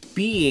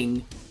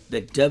being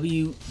the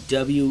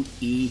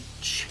WWE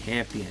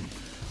champion.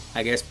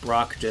 I guess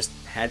Brock just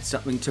had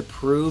something to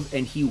prove,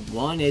 and he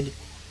wanted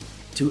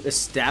to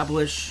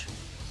establish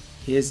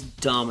his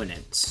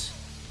dominance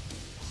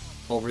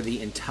over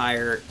the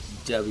entire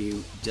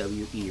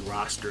WWE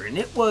roster. And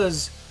it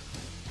was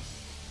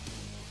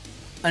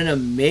an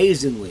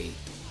amazingly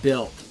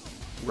built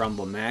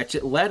Rumble match.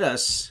 It led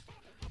us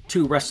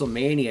to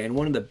WrestleMania and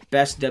one of the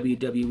best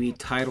WWE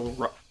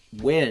title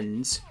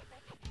wins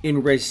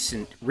in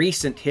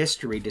recent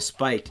history,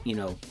 despite, you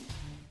know,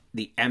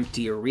 the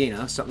empty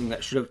arena, something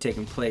that should have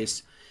taken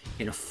place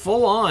in a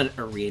full-on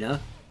arena.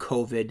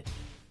 COVID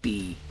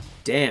be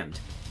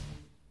damned.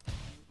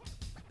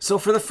 So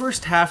for the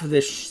first half of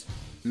this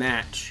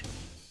match,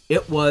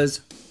 it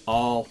was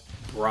all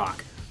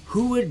Brock,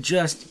 who would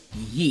just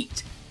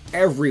yeet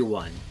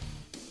everyone.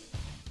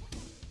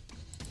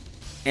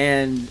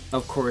 And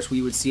of course,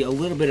 we would see a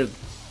little bit of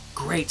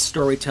great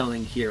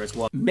storytelling here as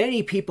well.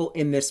 Many people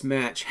in this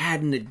match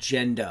had an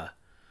agenda,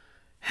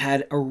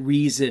 had a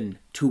reason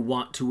to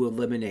want to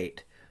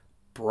eliminate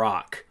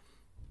Brock.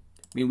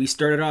 I mean, we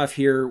started off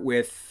here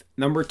with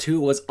number 2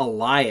 was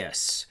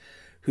Elias,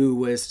 who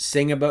was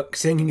singing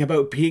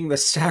about being the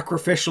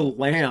sacrificial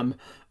lamb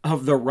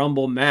of the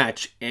Rumble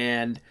match.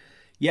 And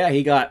yeah,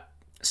 he got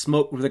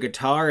smoked with a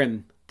guitar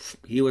and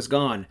he was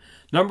gone.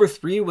 Number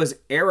 3 was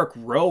Eric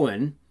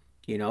Rowan,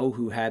 you know,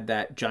 who had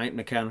that giant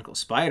mechanical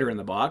spider in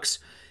the box.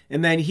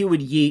 And then he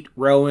would yeet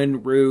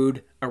Rowan,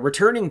 Rude, a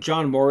returning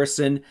John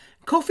Morrison.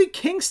 Kofi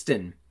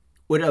Kingston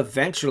would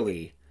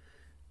eventually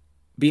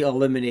be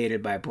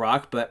eliminated by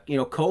Brock. But, you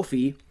know,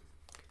 Kofi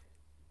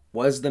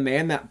was the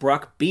man that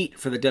Brock beat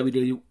for the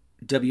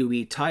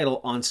WWE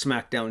title on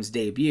SmackDown's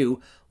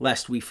debut,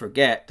 lest we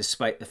forget,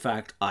 despite the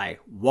fact I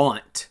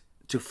want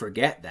to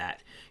forget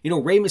that. You know,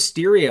 Rey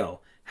Mysterio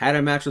had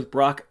a match with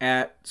Brock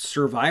at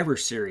Survivor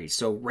Series,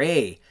 so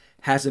Rey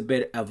has a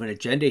bit of an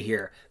agenda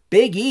here.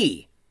 Big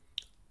E,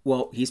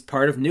 well, he's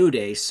part of New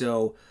Day,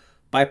 so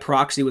by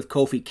proxy with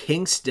Kofi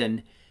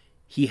Kingston,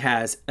 he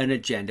has an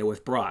agenda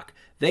with Brock.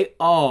 They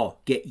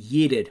all get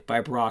yeeted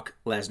by Brock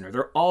Lesnar.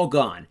 They're all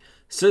gone.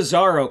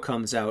 Cesaro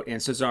comes out,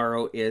 and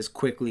Cesaro is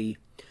quickly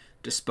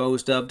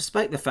disposed of,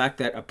 despite the fact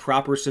that a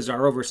proper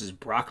Cesaro versus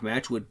Brock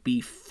match would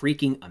be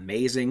freaking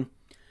amazing.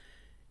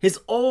 His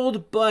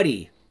old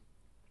buddy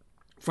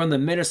from the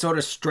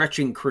Minnesota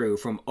Stretching Crew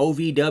from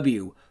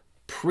OVW,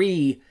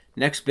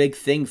 pre-Next Big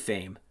Thing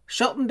fame,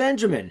 Shelton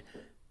Benjamin.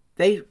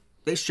 They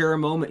share a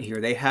moment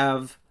here. They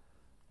have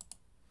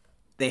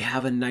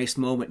a nice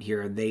moment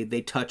here, and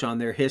they touch on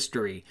their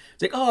history.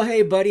 It's like, oh,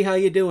 hey, buddy, how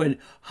you doing?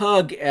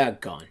 Hug,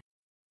 gone.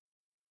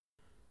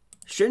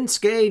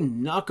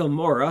 Shinsuke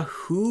Nakamura,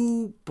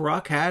 who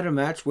Brock had a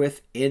match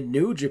with in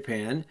New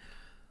Japan,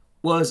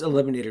 was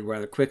eliminated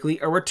rather quickly.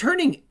 A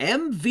returning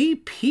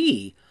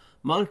MVP,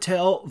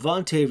 Montel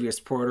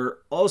Vontavious Porter,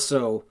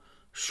 also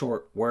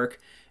short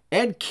work.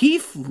 And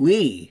Keith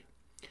Lee.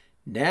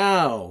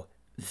 Now,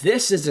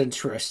 this is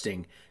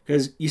interesting,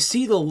 because you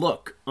see the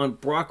look on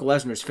Brock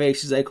Lesnar's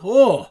face. He's like,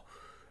 oh,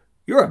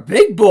 you're a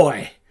big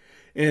boy.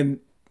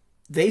 And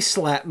they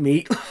slap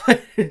meat,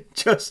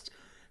 just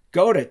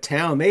go to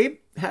town. They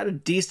had a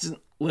decent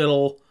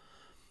little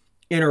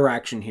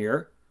interaction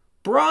here.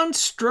 Braun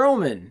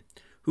Strowman,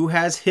 who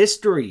has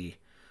history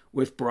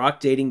with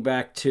Brock dating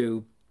back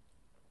to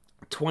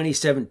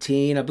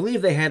 2017. I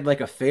believe they had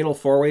like a fatal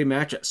four-way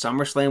match at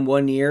SummerSlam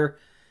one year.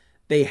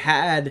 They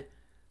had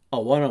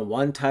a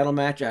one-on-one title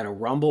match at a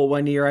Rumble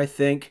one year, I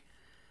think.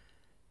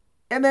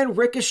 And then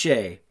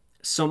Ricochet,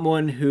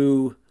 someone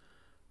who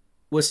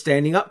was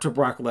standing up to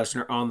Brock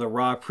Lesnar on the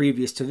Raw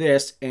previous to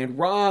this, and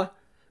Brock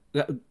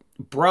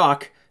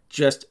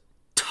just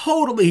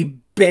totally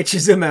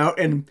bitches him out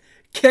and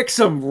kicks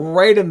him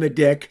right in the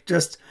dick.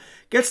 Just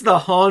gets the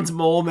Hans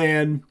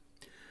Moleman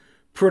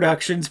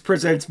Productions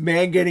presents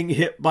man getting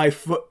hit by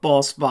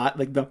football spot,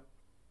 like the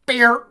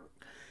bear.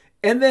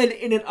 And then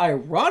in an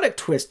ironic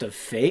twist of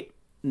fate,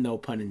 no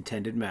pun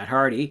intended, Matt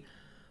Hardy,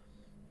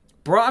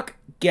 Brock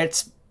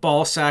gets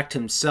ball sacked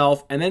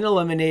himself and then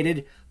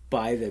eliminated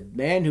by the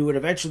man who would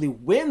eventually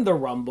win the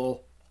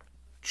Rumble,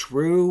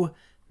 Drew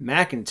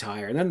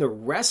McIntyre. And then the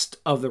rest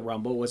of the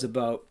Rumble was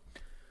about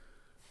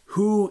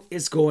who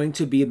is going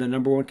to be the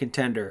number one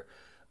contender,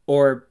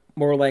 or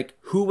more like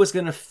who was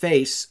going to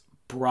face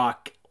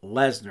Brock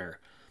Lesnar.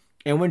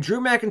 And when Drew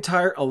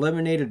McIntyre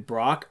eliminated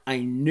Brock, I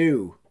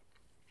knew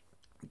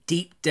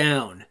deep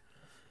down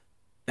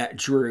that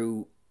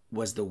Drew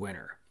was the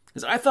winner,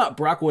 because I thought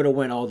Brock would have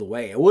went all the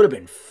way. It would have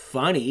been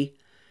funny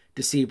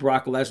to see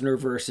Brock Lesnar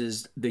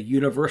versus the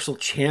Universal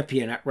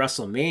Champion at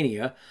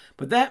WrestleMania,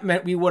 but that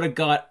meant we would have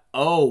got,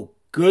 oh,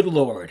 good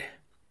Lord,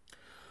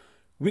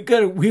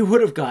 we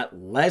would have got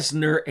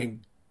Lesnar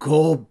and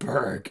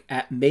Goldberg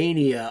at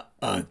Mania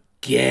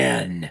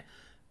again.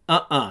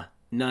 No.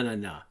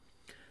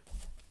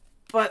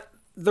 But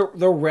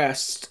the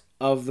rest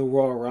of the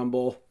Royal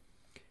Rumble,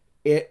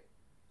 it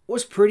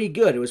was pretty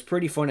good. It was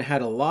pretty fun. It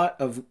had a lot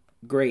of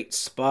great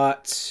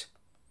spots.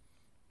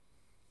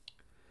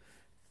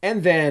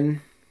 And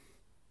then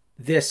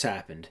this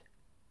happened.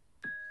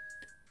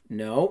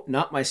 No,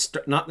 not this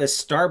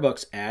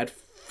Starbucks ad.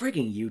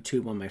 Frigging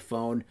YouTube on my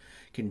phone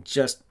can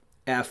just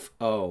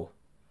F-O.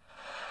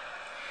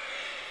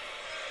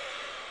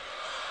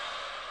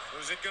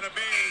 Who's it gonna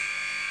be?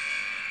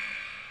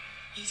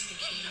 He's the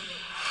king of it.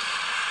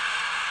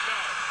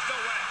 No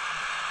way.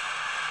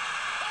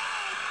 Oh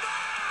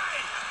my!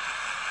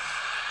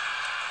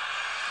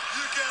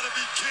 You gotta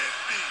be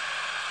kidding me.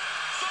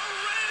 The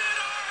Rated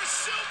R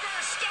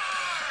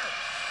Superstar!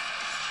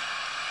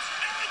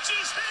 Edge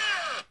is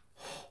here!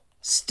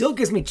 Still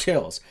gives me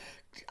chills.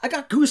 I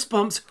got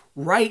goosebumps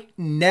right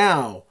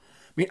now.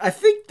 I mean, I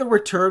think the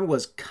return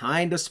was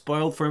kind of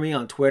spoiled for me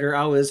on Twitter.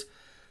 I was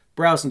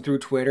browsing through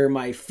Twitter.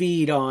 My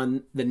feed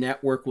on the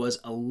network was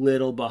a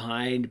little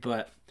behind,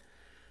 but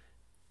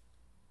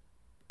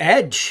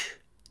Edge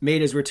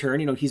made his return.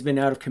 You know, he's been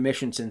out of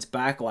commission since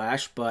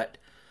Backlash, but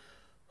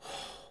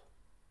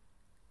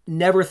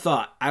never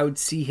thought I would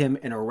see him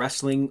in a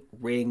wrestling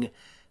ring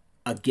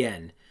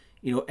again.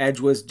 You know, Edge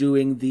was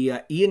doing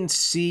the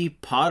ENC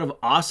Pod of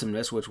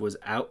Awesomeness, which was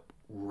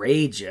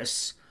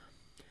outrageous.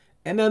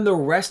 And then the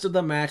rest of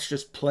the match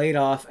just played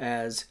off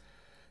as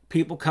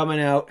people coming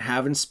out,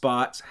 having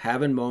spots,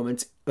 having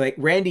moments. Like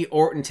Randy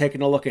Orton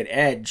taking a look at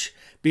Edge,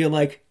 being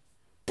like,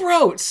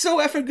 bro, it's so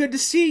effing good to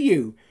see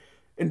you.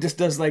 And just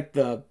does like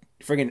the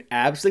friggin'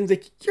 abs things.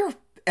 Like, you're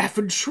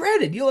effing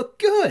shredded. You look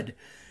good.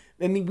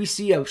 And then we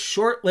see a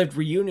short-lived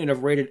reunion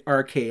of Rated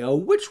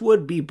RKO, which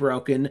would be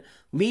broken,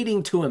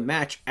 leading to a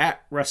match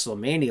at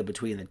WrestleMania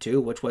between the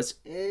two, which was,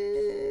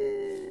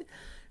 it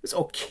was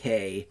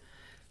okay.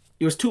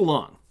 It was too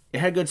long. It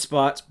had good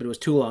spots, but it was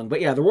too long.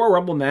 But yeah, the Royal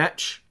Rumble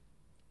match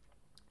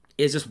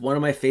is just one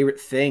of my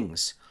favorite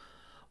things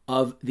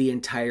of the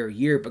entire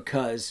year,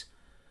 because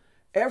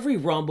every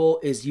Rumble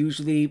is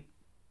usually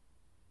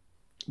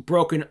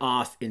broken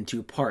off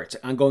into parts.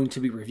 I'm going to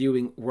be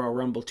reviewing Royal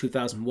Rumble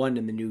 2001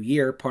 in the new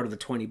year, part of the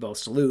 20 Bell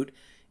Salute,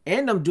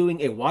 and I'm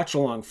doing a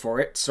watch-along for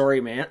it.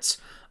 Sorry, Mance.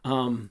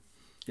 I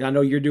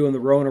know you're doing the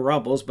Rona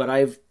Rumbles, but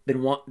I've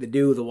been wanting to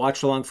do the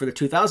watch-along for the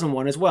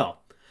 2001 as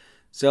well.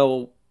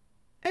 So,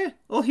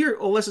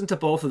 we'll listen to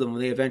both of them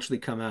when they eventually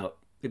come out.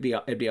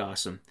 It'd be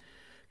awesome.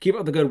 Keep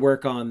up the good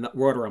work on the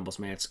Royal Rumbles,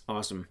 man. It's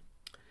awesome.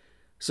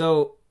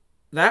 So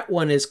that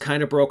one is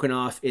kind of broken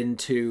off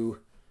into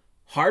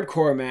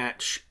hardcore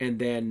match and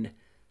then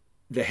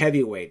the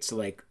heavyweights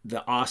like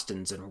the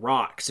Austins and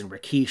Rocks and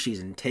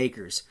Rikishis and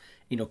Takers.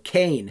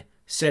 Kane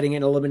setting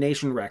an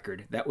elimination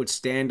record that would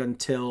stand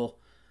until,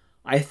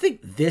 I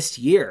think, this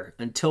year,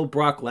 until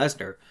Brock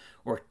Lesnar,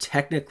 or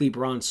technically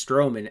Braun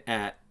Strowman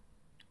at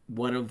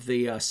one of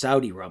the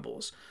Saudi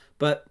Rumbles.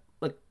 But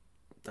it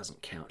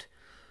doesn't count.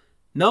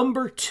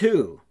 Number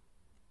 2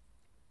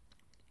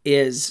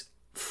 is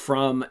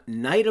from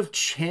Night of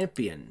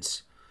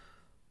Champions,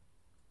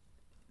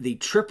 the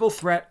triple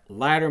threat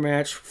ladder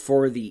match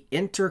for the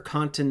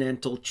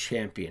Intercontinental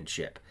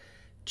Championship.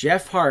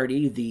 Jeff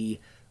Hardy, the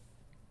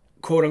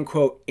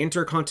quote-unquote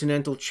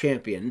Intercontinental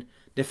Champion,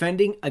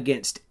 defending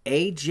against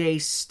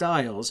AJ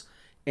Styles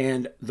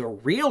and the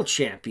real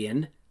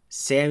champion,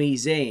 Sami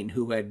Zayn,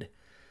 who had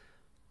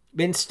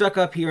been stuck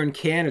up here in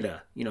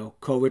Canada,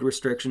 COVID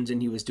restrictions,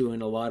 and he was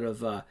doing a lot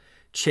of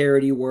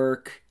charity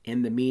work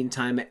in the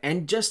meantime,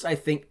 and just, I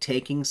think,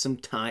 taking some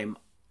time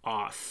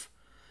off.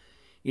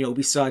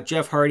 We saw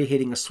Jeff Hardy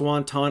hitting a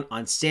swanton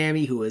on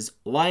Sami, who was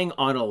lying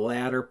on a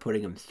ladder,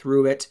 putting him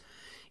through it.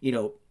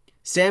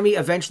 Sami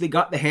eventually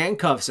got the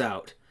handcuffs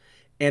out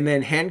and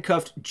then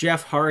handcuffed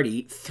Jeff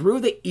Hardy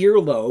through the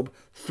earlobe,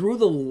 through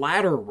the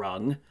ladder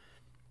rung,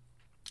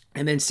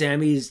 and then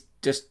Sami's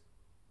just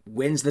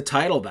wins the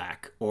title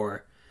back,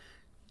 or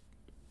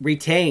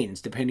retains,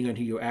 depending on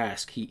who you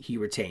ask. He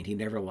retained. He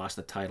never lost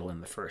the title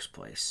in the first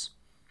place.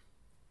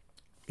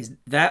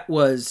 That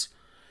was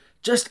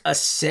just a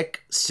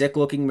sick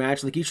looking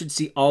match. You should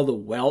see all the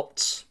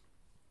welts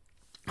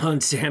on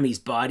Sami's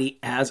body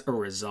as a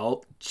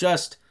result.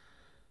 Just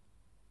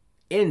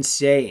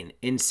insane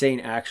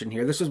action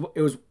here.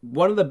 It was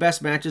one of the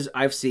best matches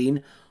I've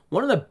seen.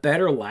 One of the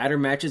better ladder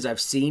matches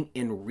I've seen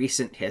in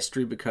recent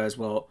history, because,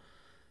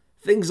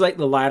 things like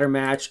the ladder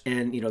match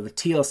and, the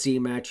TLC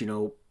match,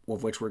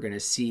 of which we're going to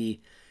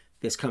see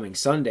this coming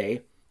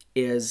Sunday,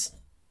 is,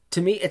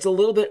 to me, it's a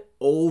little bit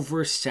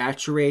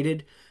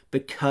oversaturated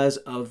because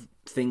of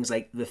things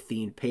like the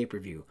Fiend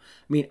pay-per-view.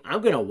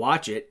 I'm going to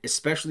watch it,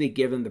 especially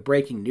given the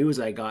breaking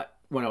news I got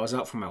when I was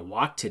out for my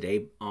walk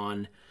today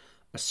on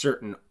a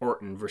certain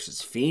Orton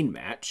versus Fiend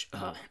match.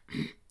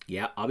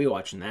 Yeah, I'll be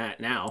watching that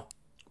now.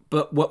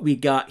 But what we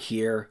got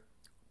here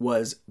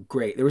was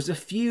great. There was a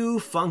few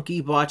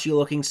funky,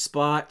 botchy-looking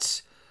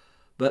spots,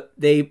 but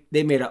they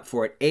made up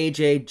for it.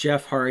 AJ,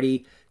 Jeff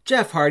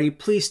Hardy,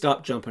 please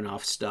stop jumping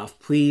off stuff.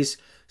 Please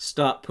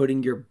stop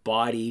putting your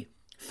body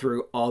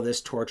through all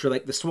this torture.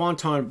 Like the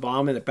Swanton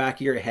Bomb in the back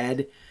of your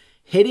head,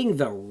 hitting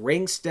the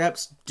ring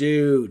steps.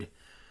 Dude,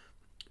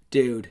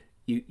 you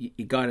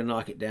gotta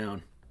knock it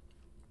down.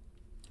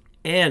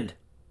 And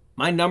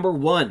my number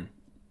 1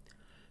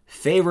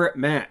 favorite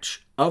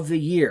match of the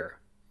year,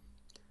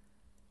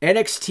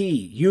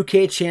 NXT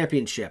UK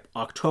Championship,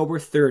 October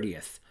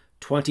 30th,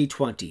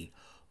 2020.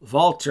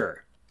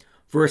 Walter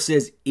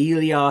versus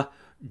Ilya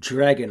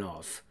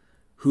Dragunov,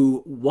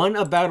 who won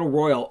a battle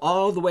royal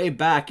all the way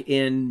back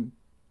in,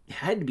 it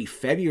had to be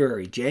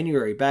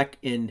January, back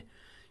in,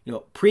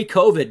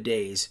 pre-COVID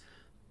days,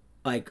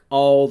 like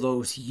all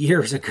those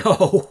years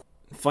ago.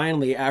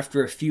 Finally,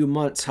 after a few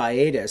months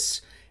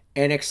hiatus,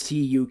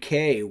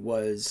 NXT UK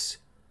was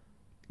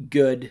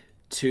good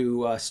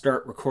to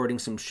start recording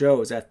some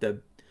shows at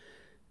the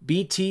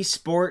BT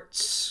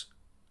Sports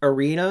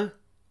Arena,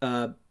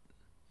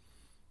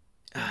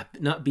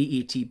 not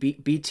BET,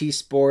 BT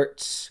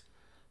Sports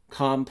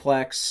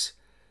Complex.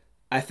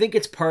 I think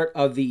it's part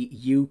of the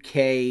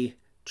UK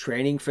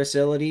training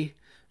facility.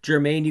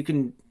 Jermaine, you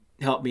can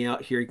help me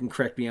out here. You can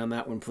correct me on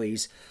that one,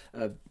 please.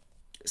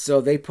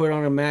 So they put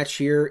on a match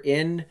here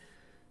in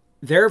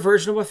their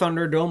version of a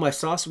Thunderdome. I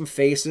saw some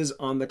faces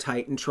on the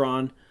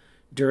Titantron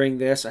during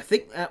this. I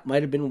think that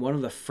might have been one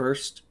of the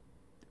first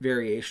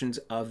variations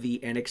of the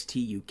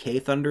NXT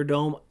UK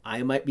Thunderdome.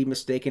 I might be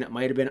mistaken. It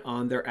might have been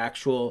on their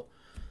actual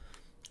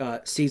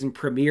season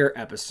premiere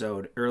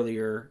episode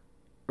earlier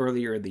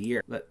in the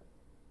year. But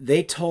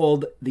they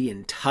told the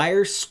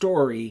entire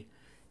story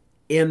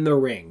in the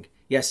ring.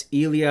 Yes,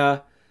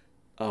 Ilya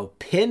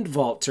pinned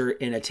Walter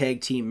in a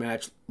tag team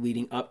match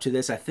leading up to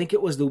this. I think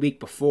it was the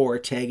week before,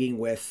 tagging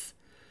with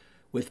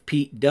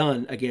Pete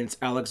Dunne against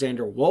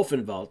Alexander Wolf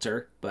and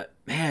Walter. But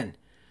man,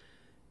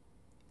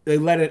 they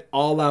let it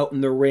all out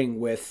in the ring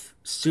with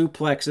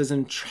suplexes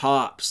and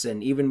chops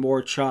and even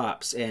more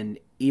chops and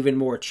even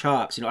more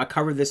chops. I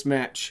covered this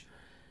match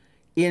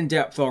in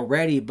depth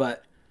already,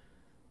 but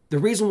the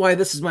reason why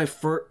this is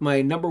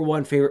my number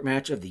 1 favorite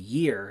match of the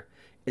year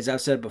is, I've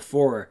said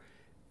before,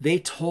 they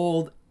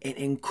told an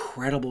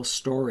incredible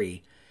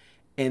story,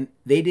 and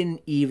they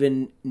didn't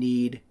even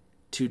need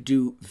to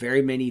do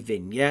very many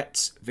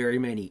vignettes, very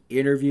many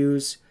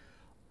interviews.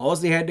 All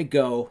they had to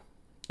go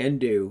and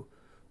do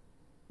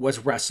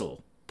was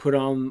wrestle. Put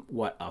on,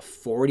 a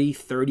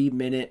 30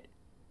 minute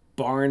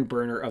barn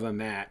burner of a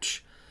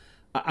match.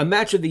 A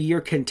match of the year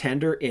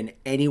contender in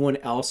anyone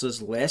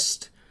else's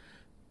list.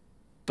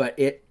 But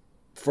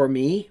for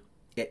me,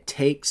 it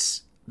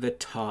takes the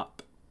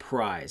top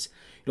prize.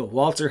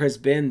 Walter has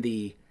been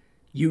the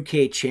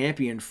UK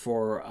champion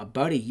for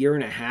about a year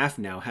and a half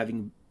now,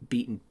 having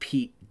beaten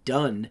Pete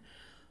Dunne.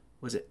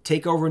 Was it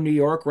TakeOver New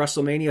York,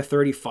 WrestleMania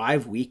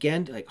 35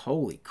 weekend? Like,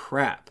 holy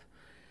crap.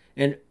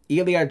 And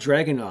Ilya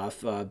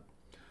Dragunov,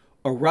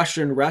 a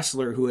Russian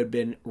wrestler who had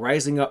been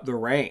rising up the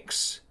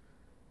ranks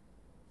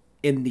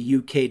in the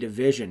UK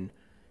division,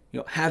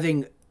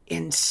 having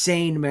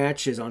insane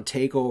matches on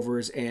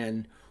takeovers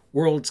and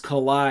Worlds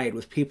Collide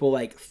with people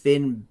like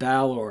Finn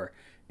Balor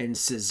and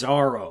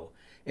Cesaro.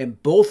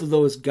 And both of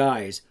those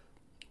guys,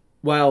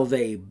 while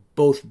they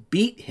both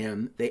beat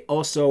him, they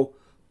also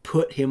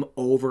put him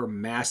over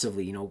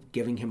massively,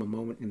 giving him a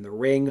moment in the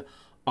ring,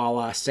 a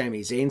la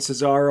Sami Zayn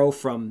Cesaro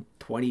from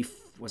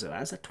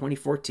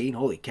 2014?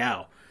 Holy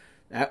cow.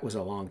 That was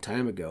a long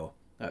time ago.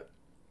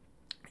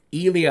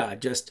 Ilya,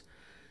 just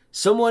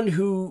someone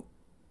who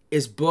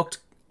is booked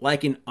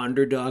like an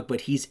underdog,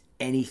 but he's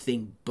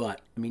anything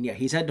but. I mean, yeah,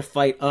 he's had to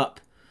fight up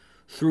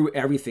through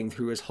everything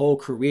through his whole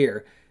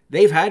career.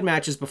 They've had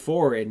matches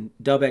before in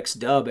Dub X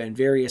Dub and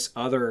various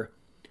other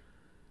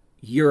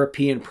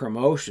European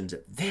promotions.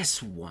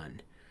 This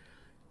one.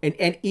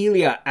 And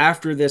Ilya,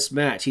 after this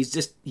match,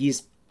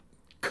 he's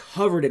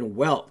covered in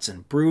welts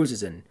and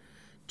bruises and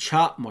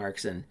chop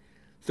marks, and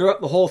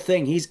throughout the whole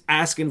thing, he's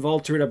asking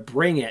Walter to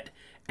bring it,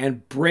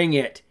 and bring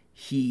it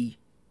he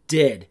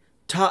did.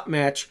 Top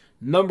match,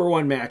 number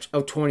one match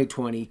of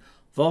 2020.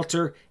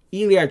 Walter,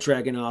 Ilya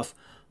Dragunov.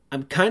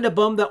 I'm kind of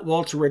bummed that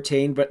Walter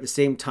retained, but at the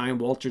same time,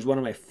 Walter's one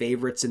of my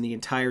favorites in the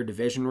entire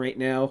division right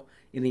now,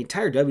 in the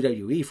entire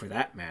WWE for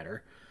that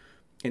matter.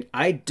 And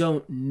I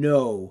don't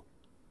know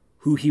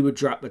who he would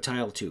drop the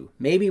title to.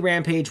 Maybe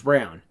Rampage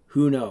Brown.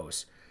 Who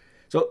knows?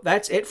 So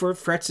that's it for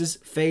Fretz's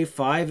Fave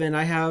 5, and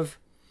I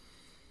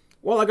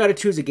got to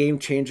choose a game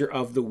changer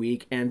of the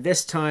week, and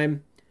this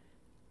time,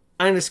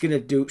 I'm just going to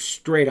do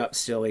straight up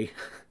silly.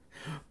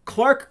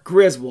 Clark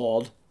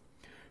Griswold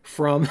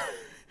from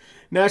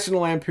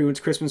National Lampoon's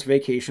Christmas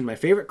Vacation, my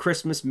favorite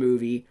Christmas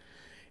movie.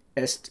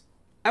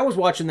 I was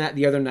watching that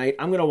the other night.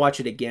 I'm going to watch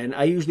it again.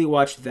 I usually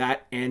watch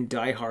that and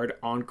Die Hard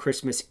on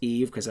Christmas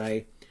Eve because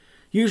I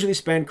usually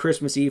spend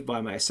Christmas Eve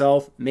by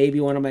myself. Maybe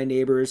one of my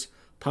neighbors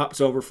pops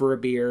over for a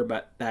beer,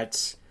 but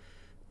that's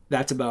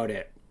about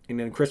it. And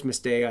then Christmas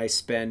Day I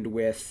spend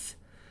with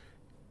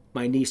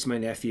my niece, my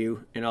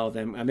nephew, and all of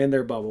them. I'm in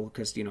their bubble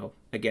because,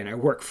 again, I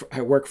work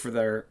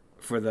for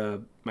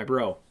my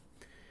bro.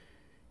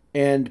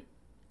 And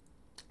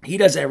he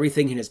does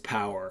everything in his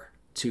power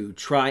to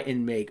try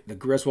and make the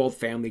Griswold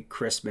family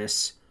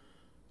Christmas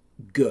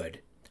good.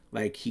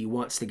 Like, he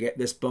wants to get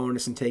this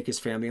bonus and take his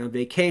family on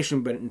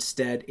vacation, but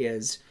instead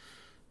is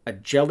a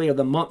Jelly of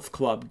the Month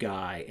Club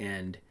guy,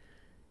 and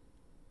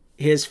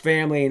his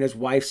family and his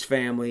wife's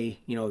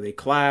family, they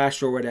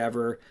clash or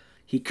whatever.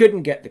 He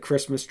couldn't get the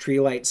Christmas tree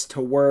lights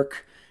to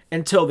work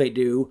until they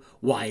do.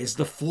 Why is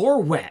the floor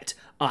wet?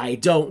 I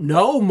don't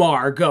know,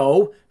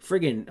 Margot.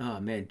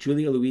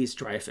 Julia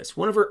Louis-Dreyfus.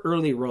 One of her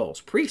early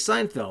roles,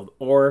 pre-Seinfeld,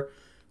 or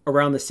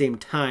around the same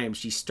time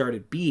she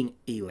started being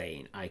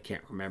Elaine. I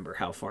can't remember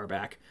how far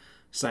back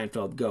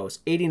Seinfeld goes.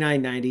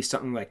 89, 90,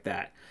 something like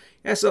that.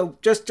 Yeah, so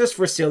just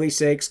for silly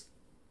sakes,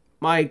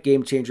 my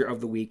game changer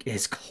of the week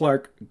is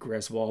Clark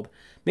Griswold.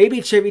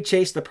 Maybe Chevy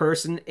Chase the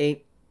person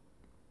ain't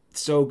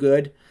so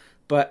good,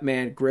 but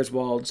man,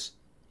 Griswold's,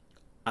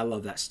 I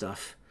love that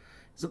stuff.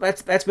 So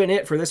that's been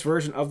it for this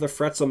version of the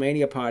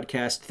Fretzelmania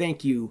podcast.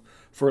 Thank you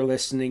for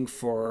listening,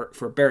 for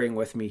bearing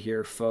with me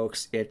here,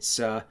 folks. It's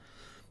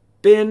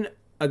been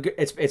a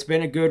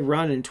good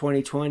run in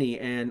 2020,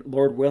 and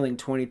Lord willing,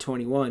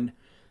 2021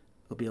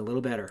 will be a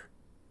little better.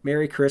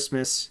 Merry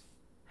Christmas,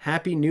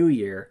 Happy New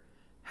Year,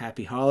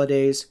 Happy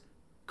Holidays.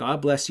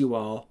 God bless you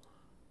all.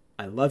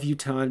 I love you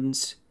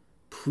tons.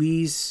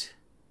 Please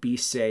be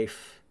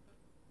safe,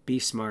 be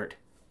smart,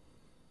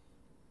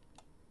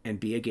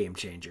 and be a game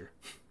changer.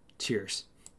 Cheers.